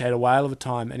he just had a whale of a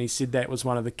time. And he said that was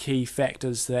one of the key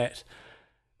factors that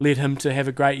led him to have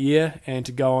a great year and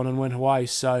to go on and win Hawaii.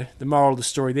 So the moral of the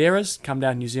story there is come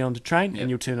down to New Zealand to train and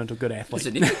you'll turn into a good athlete.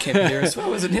 There's an Epic Camp there as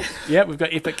well, isn't it? Yeah, we've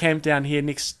got Epic Camp down here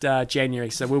next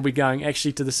January. So we'll be going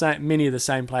actually to many of the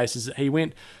same places that he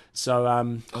went. So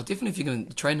definitely if you're going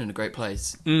to train in a great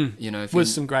place, with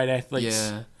some great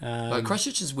athletes. Yeah, like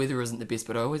Christchurch's weather isn't the best,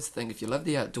 but I always think if you love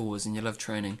the outdoors and you love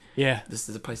training, this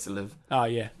is a place to live. Oh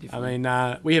yeah, definitely.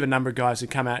 I mean we have a number of guys who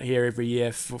come out here every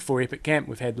year for Epic Camp.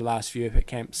 We've had the last few Epic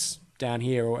Camps down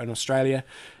here or in Australia,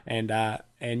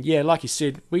 and yeah, like you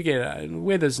said, we get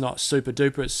weather's not super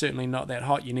duper. It's certainly not that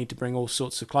hot. You need to bring all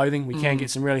sorts of clothing. We can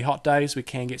get some really hot days. We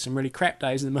can get some really crap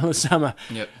days in the middle of summer.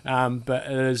 Yep. But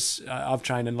it is. I've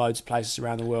trained in loads of places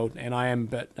around the world, and I am a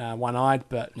bit one-eyed,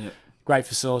 but. Yep. Great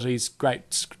facilities,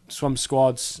 great swim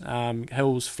squads,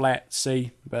 hills, flat,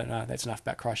 sea, but that's enough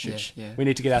about Christchurch. Yeah. We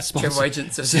need to get our sponsor. Travel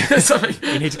agents or something.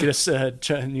 We need to get us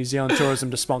New Zealand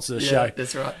Tourism to sponsor the show.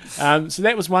 That's right. So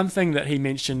that was one thing that he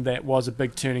mentioned that was a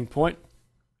big turning point.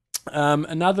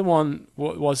 Another one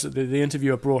was that the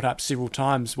interviewer brought up several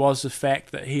times was the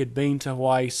fact that he had been to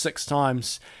Hawaii 6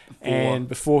 times and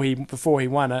before he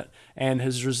won it, and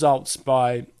his results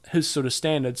by his sort of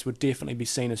standards would definitely be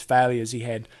seen as failures. He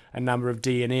had a number of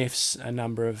DNFs, a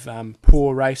number of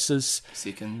poor races,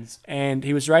 seconds, and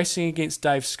he was racing against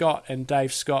Dave Scott, and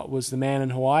Dave Scott was the man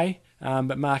in Hawaii.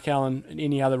 But Mark Allen in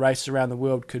any other race around the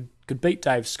world could beat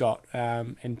Dave Scott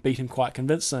and beat him quite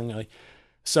convincingly.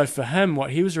 So for him, what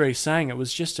he was really saying, it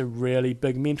was just a really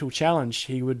big mental challenge.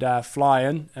 He would fly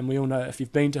in, and we all know if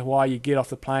you've been to Hawaii, you get off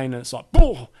the plane and it's like,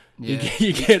 boom! You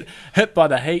get hit by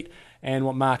the heat. And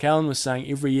what Mark Allen was saying,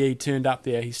 every year he turned up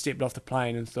there, he stepped off the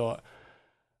plane and thought,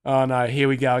 oh no, here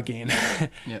we go again.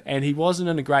 Yep. And he wasn't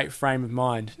in a great frame of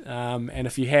mind. And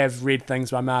if you have read things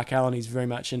by Mark Allen, he's very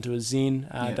much into his Zen,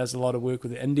 does a lot of work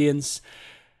with the Indians.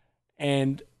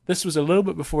 And this was a little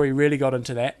bit before he really got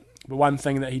into that. But one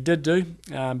thing that he did do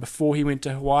before he went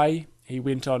to Hawaii, he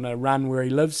went on a run where he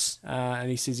lives, and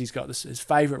he says he's got his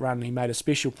favourite run. He made a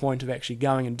special point of actually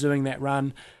going and doing that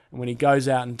run. And when he goes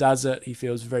out and does it, he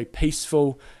feels very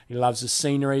peaceful. He loves the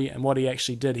scenery. And what he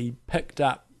actually did, he picked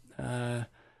up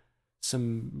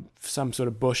some sort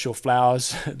of bush or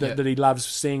flowers that he loves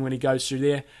seeing when he goes through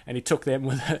there, and he took them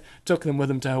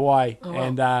with him to Hawaii. Oh,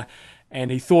 wow. And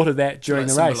he thought of that during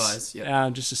the race,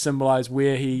 just to symbolise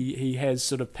where he has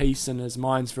sort of peace and his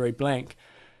mind's very blank.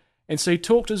 And so he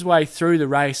talked his way through the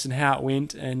race and how it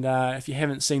went. And if you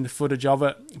haven't seen the footage of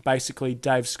it, basically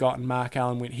Dave Scott and Mark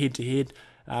Allen went head to head.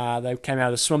 They came out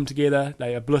of the swim together.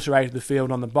 They obliterated the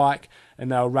field on the bike, and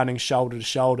they were running shoulder to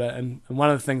shoulder. And one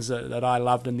of the things that I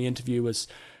loved in the interview was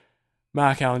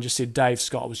Mark Allen just said Dave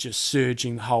Scott was just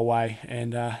surging the whole way,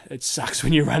 and it sucks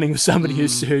when you're running with somebody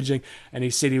who's surging. And he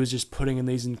said he was just putting in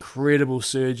these incredible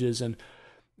surges, and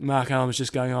Mark Allen was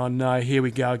just going, "Oh no, here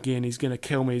we go again. He's going to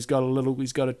kill me. He's got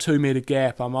a 2 meter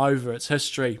gap. I'm over. It's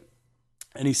history."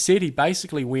 And he said he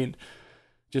basically went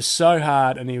just so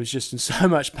hard, and he was just in so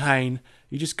much pain.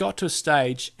 He just got to a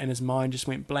stage, and his mind just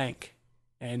went blank,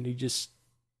 and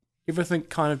everything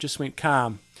kind of just went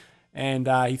calm. And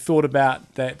he thought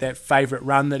about that favourite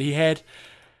run that he had,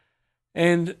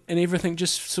 and everything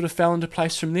just sort of fell into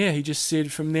place from there. He just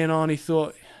said from then on, he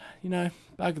thought,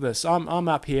 bug this. I'm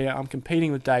up here. I'm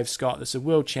competing with Dave Scott. This is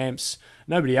world champs.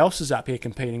 Nobody else is up here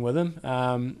competing with him.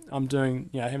 I'm doing,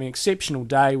 having an exceptional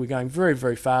day. We're going very,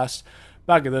 very fast.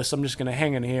 Bugger this. I'm just going to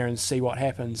hang in here and see what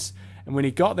happens. And when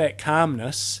he got that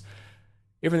calmness,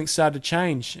 everything started to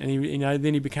change, and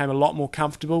then he became a lot more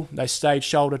comfortable. They stayed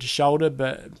shoulder to shoulder,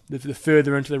 but the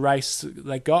further into the race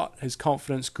they got, his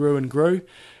confidence grew and grew.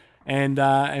 And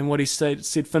what he said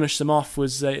finished them off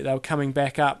was they were coming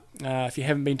back up. If you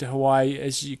haven't been to Hawaii,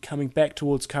 as you're coming back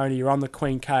towards Kona, you're on the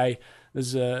Queen K.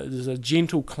 There's a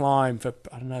gentle climb for,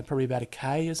 I don't know, probably about a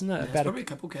K, isn't it? Yeah, it's probably a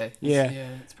couple K. Yeah,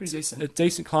 it's pretty decent. A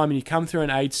decent climb, and you come through an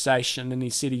aid station, and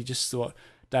he said he just thought,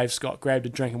 Dave Scott grabbed a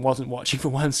drink and wasn't watching for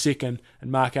 1 second,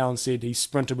 and Mark Allen said he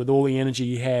sprinted with all the energy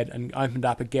he had and opened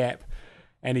up a gap,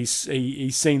 and he's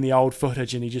seen the old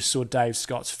footage, and he just saw Dave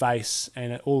Scott's face,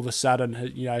 and all of a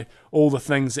sudden, all the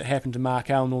things that happened to Mark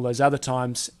Allen all those other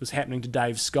times was happening to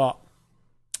Dave Scott,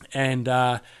 and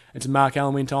so Mark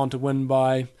Allen went on to win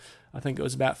by, I think it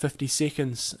was about 50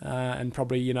 seconds, and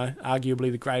probably,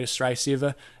 arguably the greatest race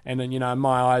ever, and then, in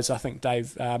my eyes, I think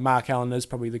Mark Allen is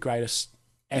probably the greatest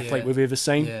athlete we've ever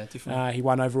seen. Yeah, definitely. He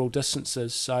won over all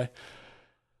distances. So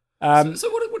what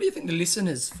do you think the lesson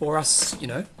is for us?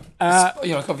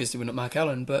 Obviously we're not Mark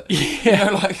Allen, but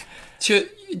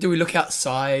do we look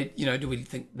outside? Do we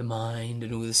think the mind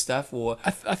and all this stuff, or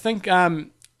I think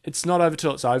it's not over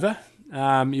till it's over.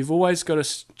 You've always got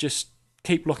to just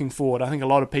keep looking forward. I think a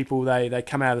lot of people they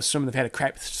come out of the swim, they've had a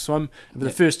crap swim, and for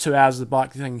the first 2 hours of the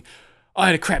bike, they're thinking, I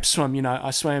had a crap swim,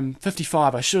 I swam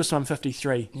 55, I should have swum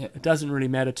 53. Yeah. It doesn't really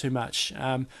matter too much.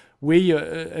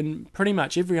 In pretty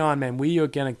much every Ironman, where you're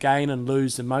going to gain and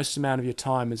lose the most amount of your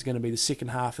time is going to be the second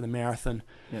half of the marathon.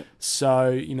 Yeah. So,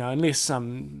 unless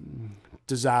some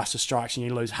disaster strikes and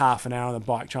you lose half an hour on the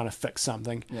bike trying to fix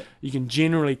something, you can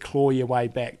generally claw your way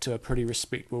back to a pretty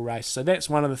respectable race. So that's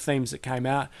one of the themes that came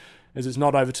out. Is it's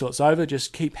not over till it's over.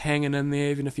 Just keep hanging in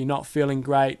there, even if you're not feeling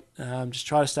great. Just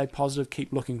try to stay positive,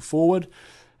 keep looking forward.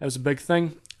 That was a big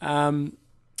thing. And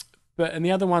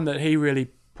the other one that he really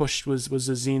pushed was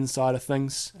the Zen side of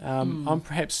things. I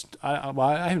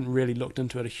haven't really looked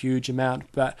into it a huge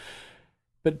amount, but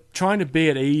trying to be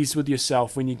at ease with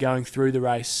yourself when you're going through the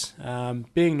race,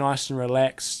 being nice and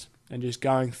relaxed, and just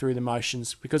going through the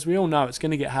motions, because we all know it's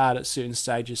going to get hard at certain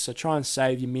stages, so try and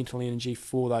save your mental energy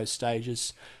for those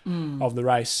stages of the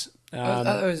race.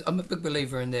 I'm a big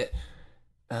believer in that.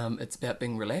 It's about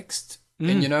being relaxed,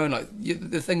 and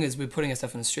the thing is, we're putting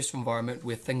ourselves in a stressful environment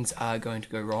where things are going to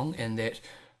go wrong, and that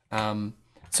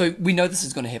so we know this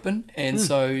is going to happen, and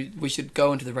so we should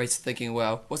go into the race thinking,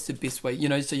 well, what's the best way,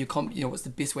 what's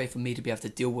the best way for me to be able to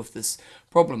deal with this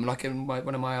problem? Like in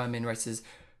one of my Ironman races,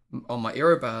 on my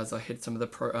aero bars, I had some of the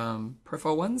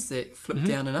profile ones that flip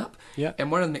down and up, and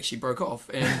one of them actually broke off,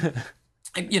 and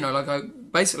I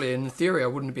basically, in theory, I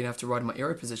wouldn't have been able to ride in my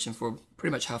aero position for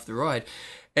pretty much half the ride.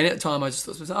 And at the time, I just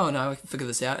thought, oh no, I can figure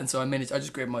this out. And so I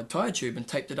just grabbed my tyre tube and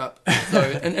taped it up. So,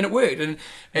 and it worked. And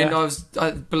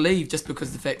I believe, just because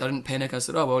of the fact I didn't panic, I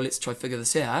said, oh, well, let's try figure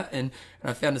this out. And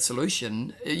I found a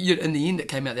solution. In the end, it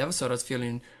came out the other side. I was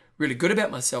feeling really good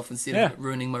about myself instead of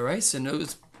ruining my race. And it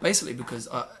was basically because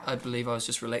I believe I was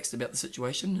just relaxed about the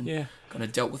situation and kind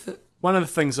of dealt with it. One of the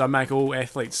things I make all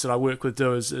athletes that I work with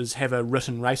do is have a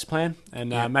written race plan,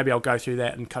 and maybe I'll go through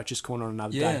that in Coach's Corner on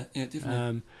another day. Yeah,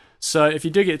 definitely. So if you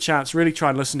do get a chance, really try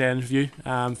and listen to that interview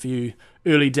for you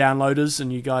early downloaders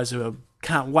and you guys who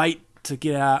can't wait to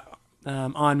get our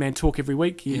Ironman talk every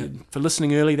week. For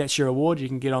listening early, that's your award. You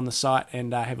can get on the site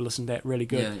and have a listen to that. Really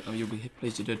good. Yeah, you'll be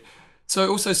pleased you did. So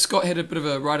also Scott had a bit of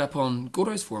a write-up on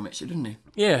Gordo's forum actually, didn't he?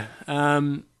 Yeah.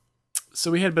 So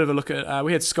we had a bit of a look at,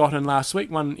 we had Scott in last week.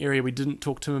 One area we didn't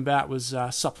talk to him about was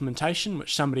supplementation,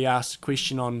 which somebody asked a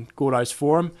question on Gordo's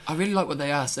forum. I really like what they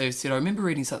asked. They said, I remember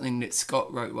reading something that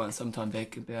Scott wrote once sometime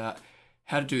back about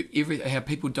how to do everything, how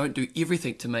people don't do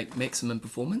everything to make maximum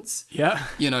performance. Yeah.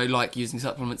 Like using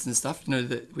supplements and stuff,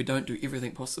 that we don't do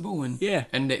everything possible. And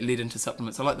that led into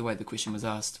supplements. I like the way the question was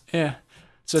asked. Yeah.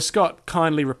 So Scott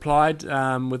kindly replied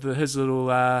with his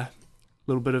little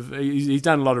little bit of, he's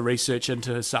done a lot of research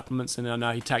into his supplements, and I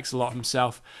know he takes a lot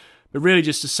himself. But really,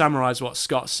 just to summarise what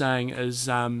Scott's saying is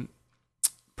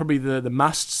probably the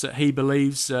musts that he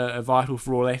believes are vital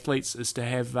for all athletes is to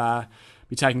have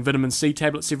be taking vitamin C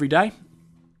tablets every day,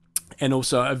 and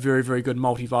also a very, very good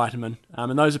multivitamin.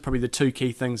 And those are probably the two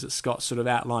key things that Scott sort of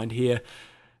outlined here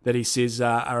that he says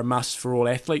are a must for all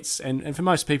athletes. And for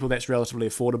most people, that's relatively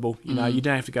affordable. You know, you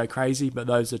don't have to go crazy, but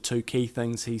those are two key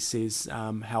things he says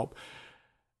help.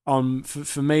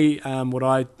 For me, what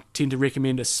I tend to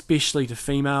recommend, especially to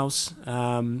females,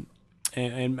 and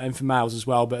for males as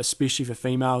well, but especially for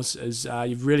females, is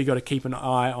you've really got to keep an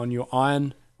eye on your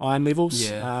iron levels.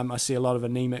 Yeah. I see a lot of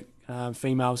anemic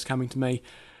females coming to me.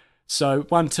 So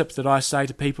one tip that I say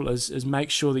to people is make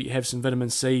sure that you have some vitamin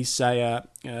C, say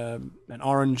an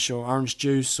orange or orange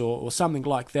juice or something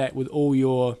like that with all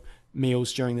your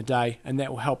meals during the day, and that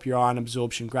will help your iron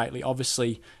absorption greatly.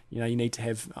 Obviously, you know, you need to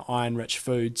have iron-rich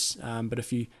foods, but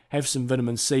if you have some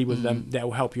vitamin C with them, that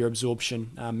will help your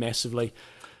absorption massively.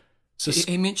 So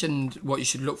He mentioned what you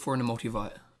should look for in a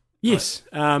multivite. yes,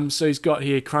 so he's got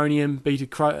here chromium,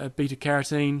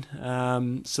 beta-carotene,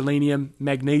 selenium,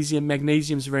 magnesium.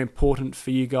 Magnesium is very important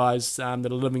for you guys that are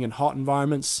living in hot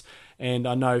environments. And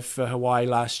I know for Hawaii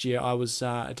last year, I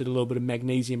did a little bit of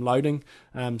magnesium loading.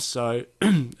 So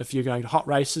if you're going to hot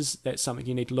races, that's something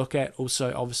you need to look at.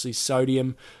 Also, obviously,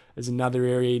 sodium is another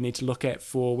area you need to look at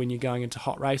for when you're going into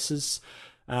hot races.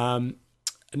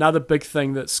 Another big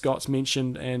thing that Scott's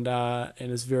mentioned and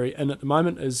is very in at the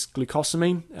moment is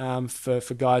glucosamine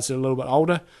for guys that are a little bit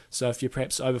older. So if you're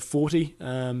perhaps over 40,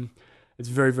 it's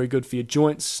very, very good for your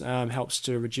joints, helps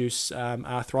to reduce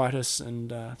arthritis.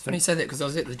 And It's funny you say that because I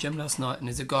was at the gym last night and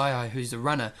there's a guy who's a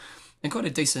runner and quite a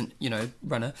decent,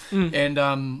 runner. And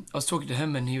I was talking to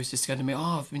him and he was just saying to me,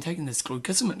 I've been taking this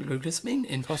glucosamine.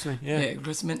 And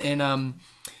glucosamine. And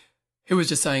he was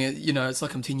just saying, it's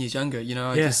like I'm 10 years younger.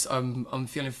 I'm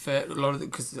feeling fit a lot of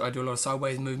it because I do a lot of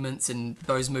sideways movements, and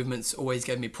those movements always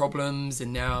gave me problems.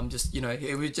 And now I'm just, he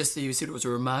said it was a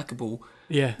remarkable,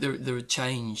 the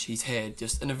change he's had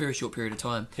just in a very short period of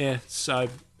time. Yeah, so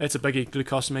that's a biggie,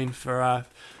 glucosamine for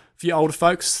you older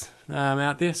folks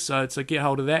out there. So get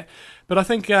hold of that. But I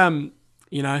think,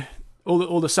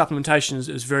 all the supplementation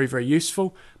is very, very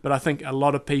useful. But I think a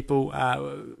lot of people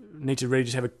need to really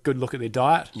just have a good look at their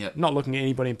diet. Yep. Not looking at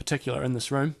anybody in particular in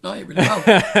this room. No, you really well.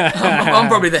 I'm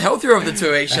probably the healthier of the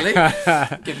two, actually.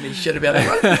 Giving me shit about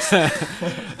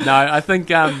it. No, I think,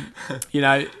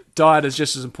 diet is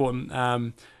just as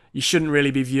important. You shouldn't really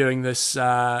be viewing this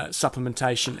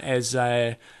supplementation as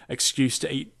a excuse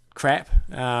to eat crap.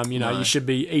 No. You should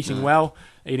be eating well,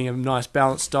 eating a nice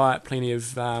balanced diet, plenty of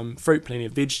fruit, plenty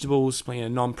of vegetables, plenty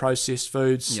of non-processed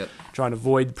foods, trying to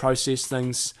avoid processed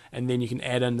things, and then you can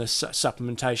add in the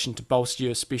supplementation to bolster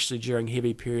you, especially during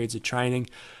heavy periods of training.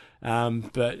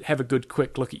 But have a good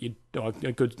quick look at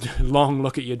a good long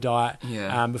look at your diet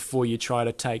before you try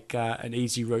to take an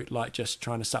easy route like just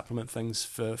trying to supplement things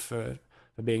for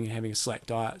having a slack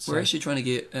diet. So, we're actually trying to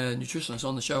get nutritionists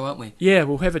on the show, aren't we? Yeah,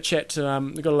 we'll have a chat.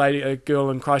 We've got a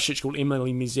girl in Christchurch called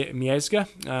Emily Miazga,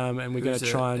 and we're going to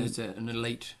try and... Who's an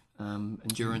elite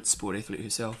endurance sport athlete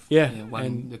herself.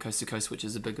 Won the Coast to Coast, which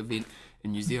is a big event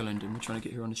in New Zealand, and we're trying to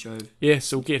get her on the show. Yeah,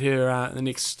 so we'll get her in the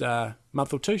next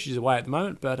month or two. She's away at the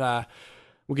moment, but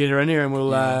we'll get her in here and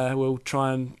we'll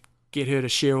try and get her to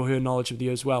share all her knowledge with you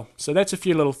as well. So that's a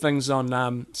few little things on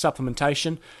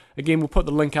supplementation. Again, we'll put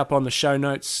the link up on the show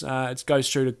notes. It goes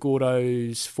through to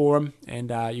Gordo's forum, and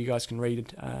you guys can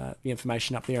read the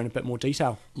information up there in a bit more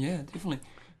detail. Yeah, definitely.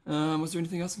 Was there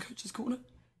anything else in Coach's Corner?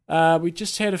 we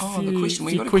just had a few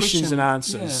few questions and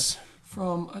answers. Yeah,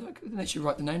 I didn't actually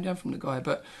write the name down from the guy,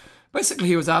 but basically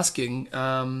he was asking,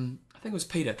 I think it was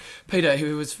Peter,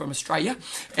 who was from Australia,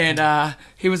 and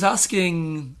he was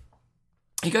asking,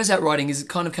 he goes out riding, he's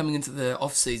kind of coming into the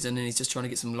off-season, and he's just trying to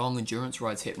get some long endurance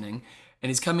rides happening, and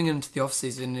he's coming into the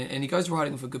off-season, and he goes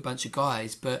riding with a good bunch of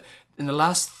guys, but in the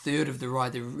last third of the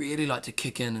ride, they really like to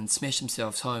kick in and smash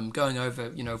themselves home, going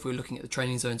over, if we're looking at the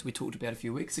training zones we talked about a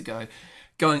few weeks ago,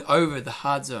 going over the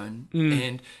hard zone.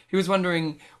 And he was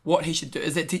wondering what he should do.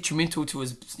 Is that detrimental to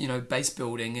his, base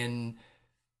building, and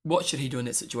what should he do in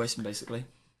that situation, basically?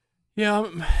 Yeah,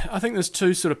 I think there's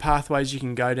two sort of pathways you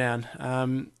can go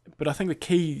down. But I think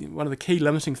one of the key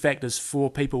limiting factors for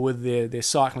people with their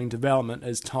cycling development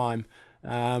is time.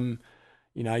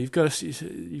 You've got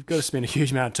to spend a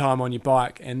huge amount of time on your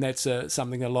bike, and that's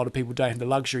something that a lot of people don't have the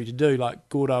luxury to do. Like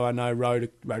Gordo, I know, rode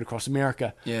across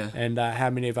America, and how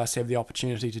many of us have the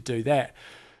opportunity to do that?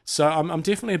 So I'm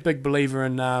definitely a big believer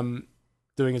in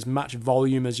doing as much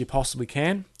volume as you possibly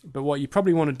can. But what you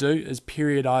probably want to do is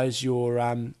periodize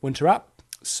your winter up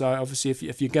So obviously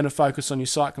if you're going to focus on your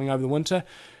cycling over the winter,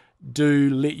 do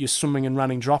let your swimming and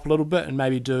running drop a little bit and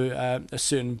maybe do a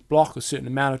certain block, a certain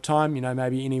amount of time,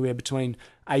 maybe anywhere between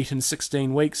 8 and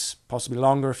 16 weeks, possibly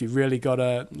longer if you really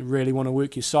want to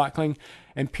work your cycling,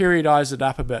 and periodize it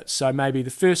up a bit. So maybe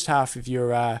the first half of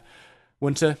your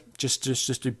winter, just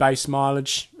do base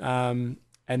mileage, and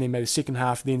then maybe the second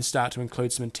half, then start to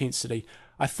include some intensity.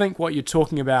 I think what you're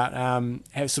talking about,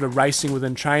 sort of racing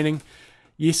within training,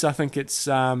 yes, I think it's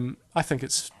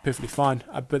perfectly fine.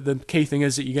 But the key thing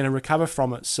is that you're going to recover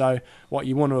from it. So what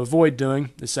you want to avoid doing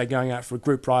is, say, going out for a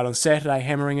group ride on Saturday,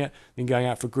 hammering it, then going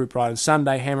out for a group ride on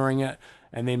Sunday, hammering it,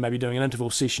 and then maybe doing an interval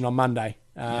session on Monday.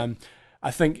 I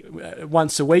think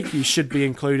once a week you should be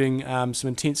including some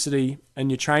intensity in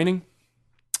your training.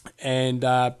 And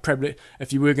probably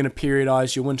if you were going to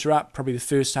periodise your winter up, probably the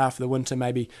first half of the winter,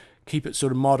 maybe keep it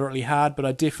sort of moderately hard, but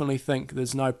I definitely think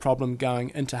there's no problem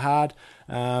going into hard.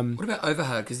 What about over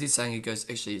hard? Because they're saying it goes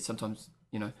actually sometimes,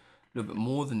 a little bit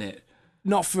more than that.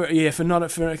 If you're going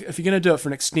to do it for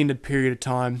an extended period of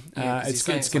time, it's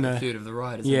going to like a third of the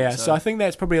ride. Isn't yeah, it? So I think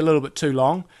that's probably a little bit too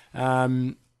long.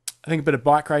 I think a bit of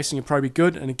bike racing would probably be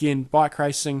good. And again, bike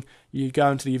racing, you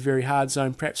go into your very hard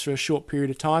zone perhaps for a short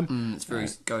period of time. It's very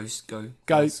go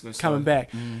coming back.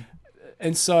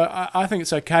 And so I think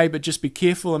it's okay, but just be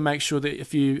careful and make sure that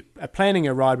if you are planning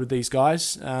a ride with these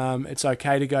guys, it's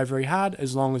okay to go very hard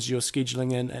as long as you're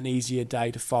scheduling in an easier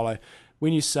day to follow.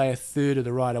 When you say a third of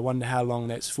the ride, I wonder how long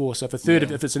that's for. So if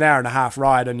if it's an hour and a half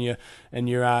ride and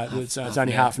it's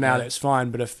only half an hour, that's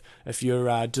fine. But if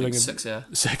you're doing a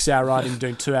 6 hour ride and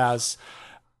doing 2 hours,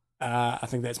 I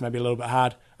think that's maybe a little bit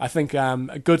hard. I think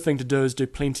a good thing to do is do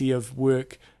plenty of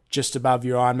work just above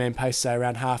your Ironman pace, say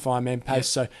around half Ironman pace.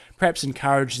 So perhaps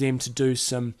encourage them to do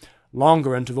some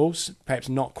longer intervals, perhaps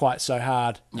not quite so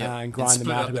hard, and grind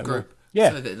them out a bit more. Yeah,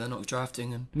 so that they're not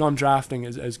drafting. Non-drafting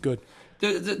is good.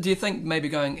 Do you think maybe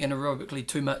going anaerobically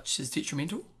too much is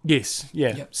detrimental? Yes,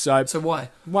 yeah. Yep. So why?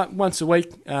 Once a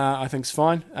week, I think is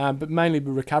fine, but mainly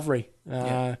recovery.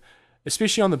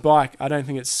 Especially on the bike, I don't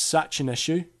think it's such an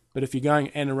issue. But if you're going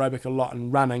anaerobic a lot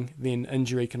and running, then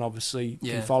injury can obviously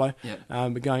follow. Yeah.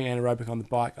 But going anaerobic on the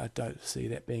bike, I don't see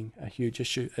that being a huge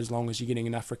issue as long as you're getting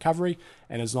enough recovery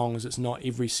and as long as it's not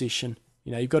every session.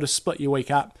 You've got to split your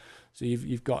week up. So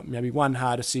you've got maybe one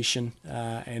harder session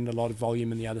and a lot of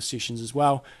volume in the other sessions as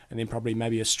well, and then probably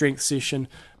maybe a strength session.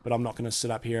 But I'm not going to sit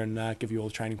up here and give you all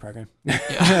the training program.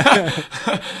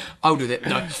 I'll do that.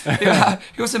 No.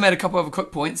 He also made a couple of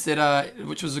quick points that,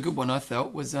 which was a good one. I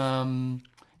felt was.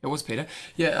 It was Peter.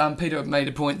 Yeah, Peter made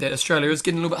a point that Australia is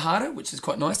getting a little bit harder, which is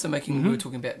quite nice. So we were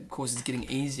talking about courses getting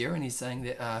easier, and he's saying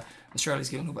that Australia's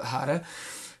getting a little bit harder.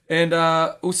 And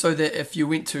also that if you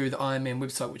went to the Ironman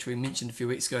website, which we mentioned a few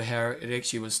weeks ago, how it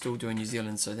actually was still doing New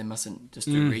Zealand, so they mustn't just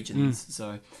do regions.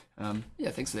 So,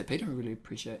 thanks for that, Peter. I really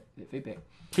appreciate that feedback.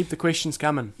 Keep the questions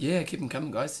coming. Yeah, keep them coming,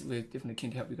 guys. We're definitely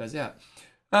keen to help you guys out.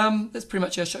 That's pretty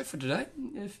much our show for today.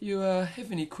 If you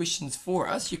have any questions for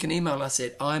us, you can email us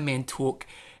at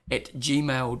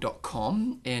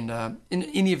ironmantalk@gmail.com, and in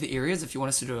any of the areas, if you want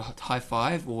us to do a high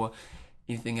five or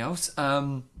anything else. What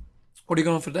are you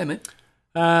going on for today, mate?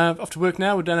 Off to work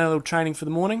now. We've done our little training for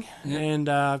the morning, and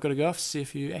I've got to go off to see a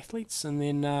few athletes, and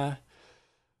then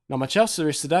not much else the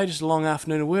rest of the day, just a long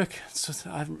afternoon of work. So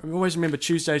I always remember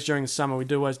Tuesdays during the summer, we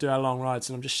always do our long rides,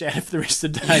 and I'm just shattered for the rest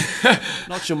of the day.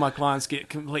 Not sure my clients get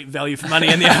complete value for money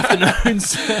in the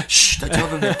afternoons. Shh, don't tell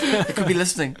them that. They could be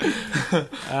listening. What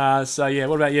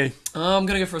about you? I'm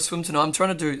going to go for a swim tonight. I'm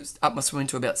trying to up my swimming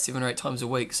to about 7 or 8 times a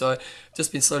week, so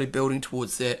just been slowly building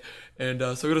towards that. And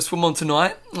so I've got to swim on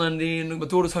tonight, and then my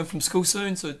daughter's home from school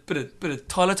soon, so a bit of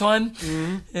Tyler time.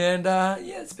 And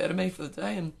it's about me for the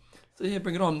day. And so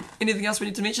bring it on. Anything else we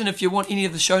need to mention? If you want any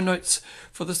of the show notes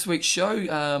for this week's show,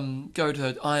 go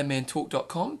to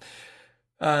ironmantalk.com.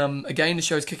 Again, the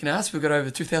show's kicking ass. We've got over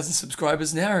 2,000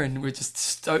 subscribers now, and we're just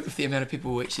stoked with the amount of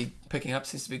people actually picking up.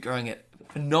 Seems to be growing at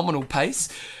a phenomenal pace.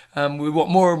 We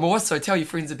want more and more, so tell your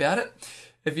friends about it.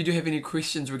 If you do have any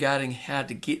questions regarding how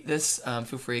to get this,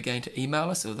 feel free again to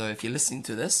email us, although if you're listening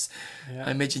to this,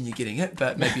 I imagine you're getting it,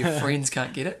 but maybe your friends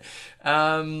can't get it.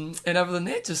 And other than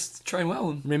that, just train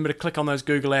well. Remember to click on those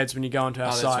Google ads when you go onto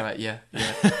our site. That's right, yeah.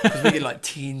 Because we get like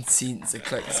 10 cents a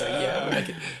click, so we'll make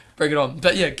it. Bring it on.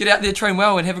 But get out there, train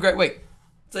well, and have a great week.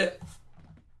 See ya.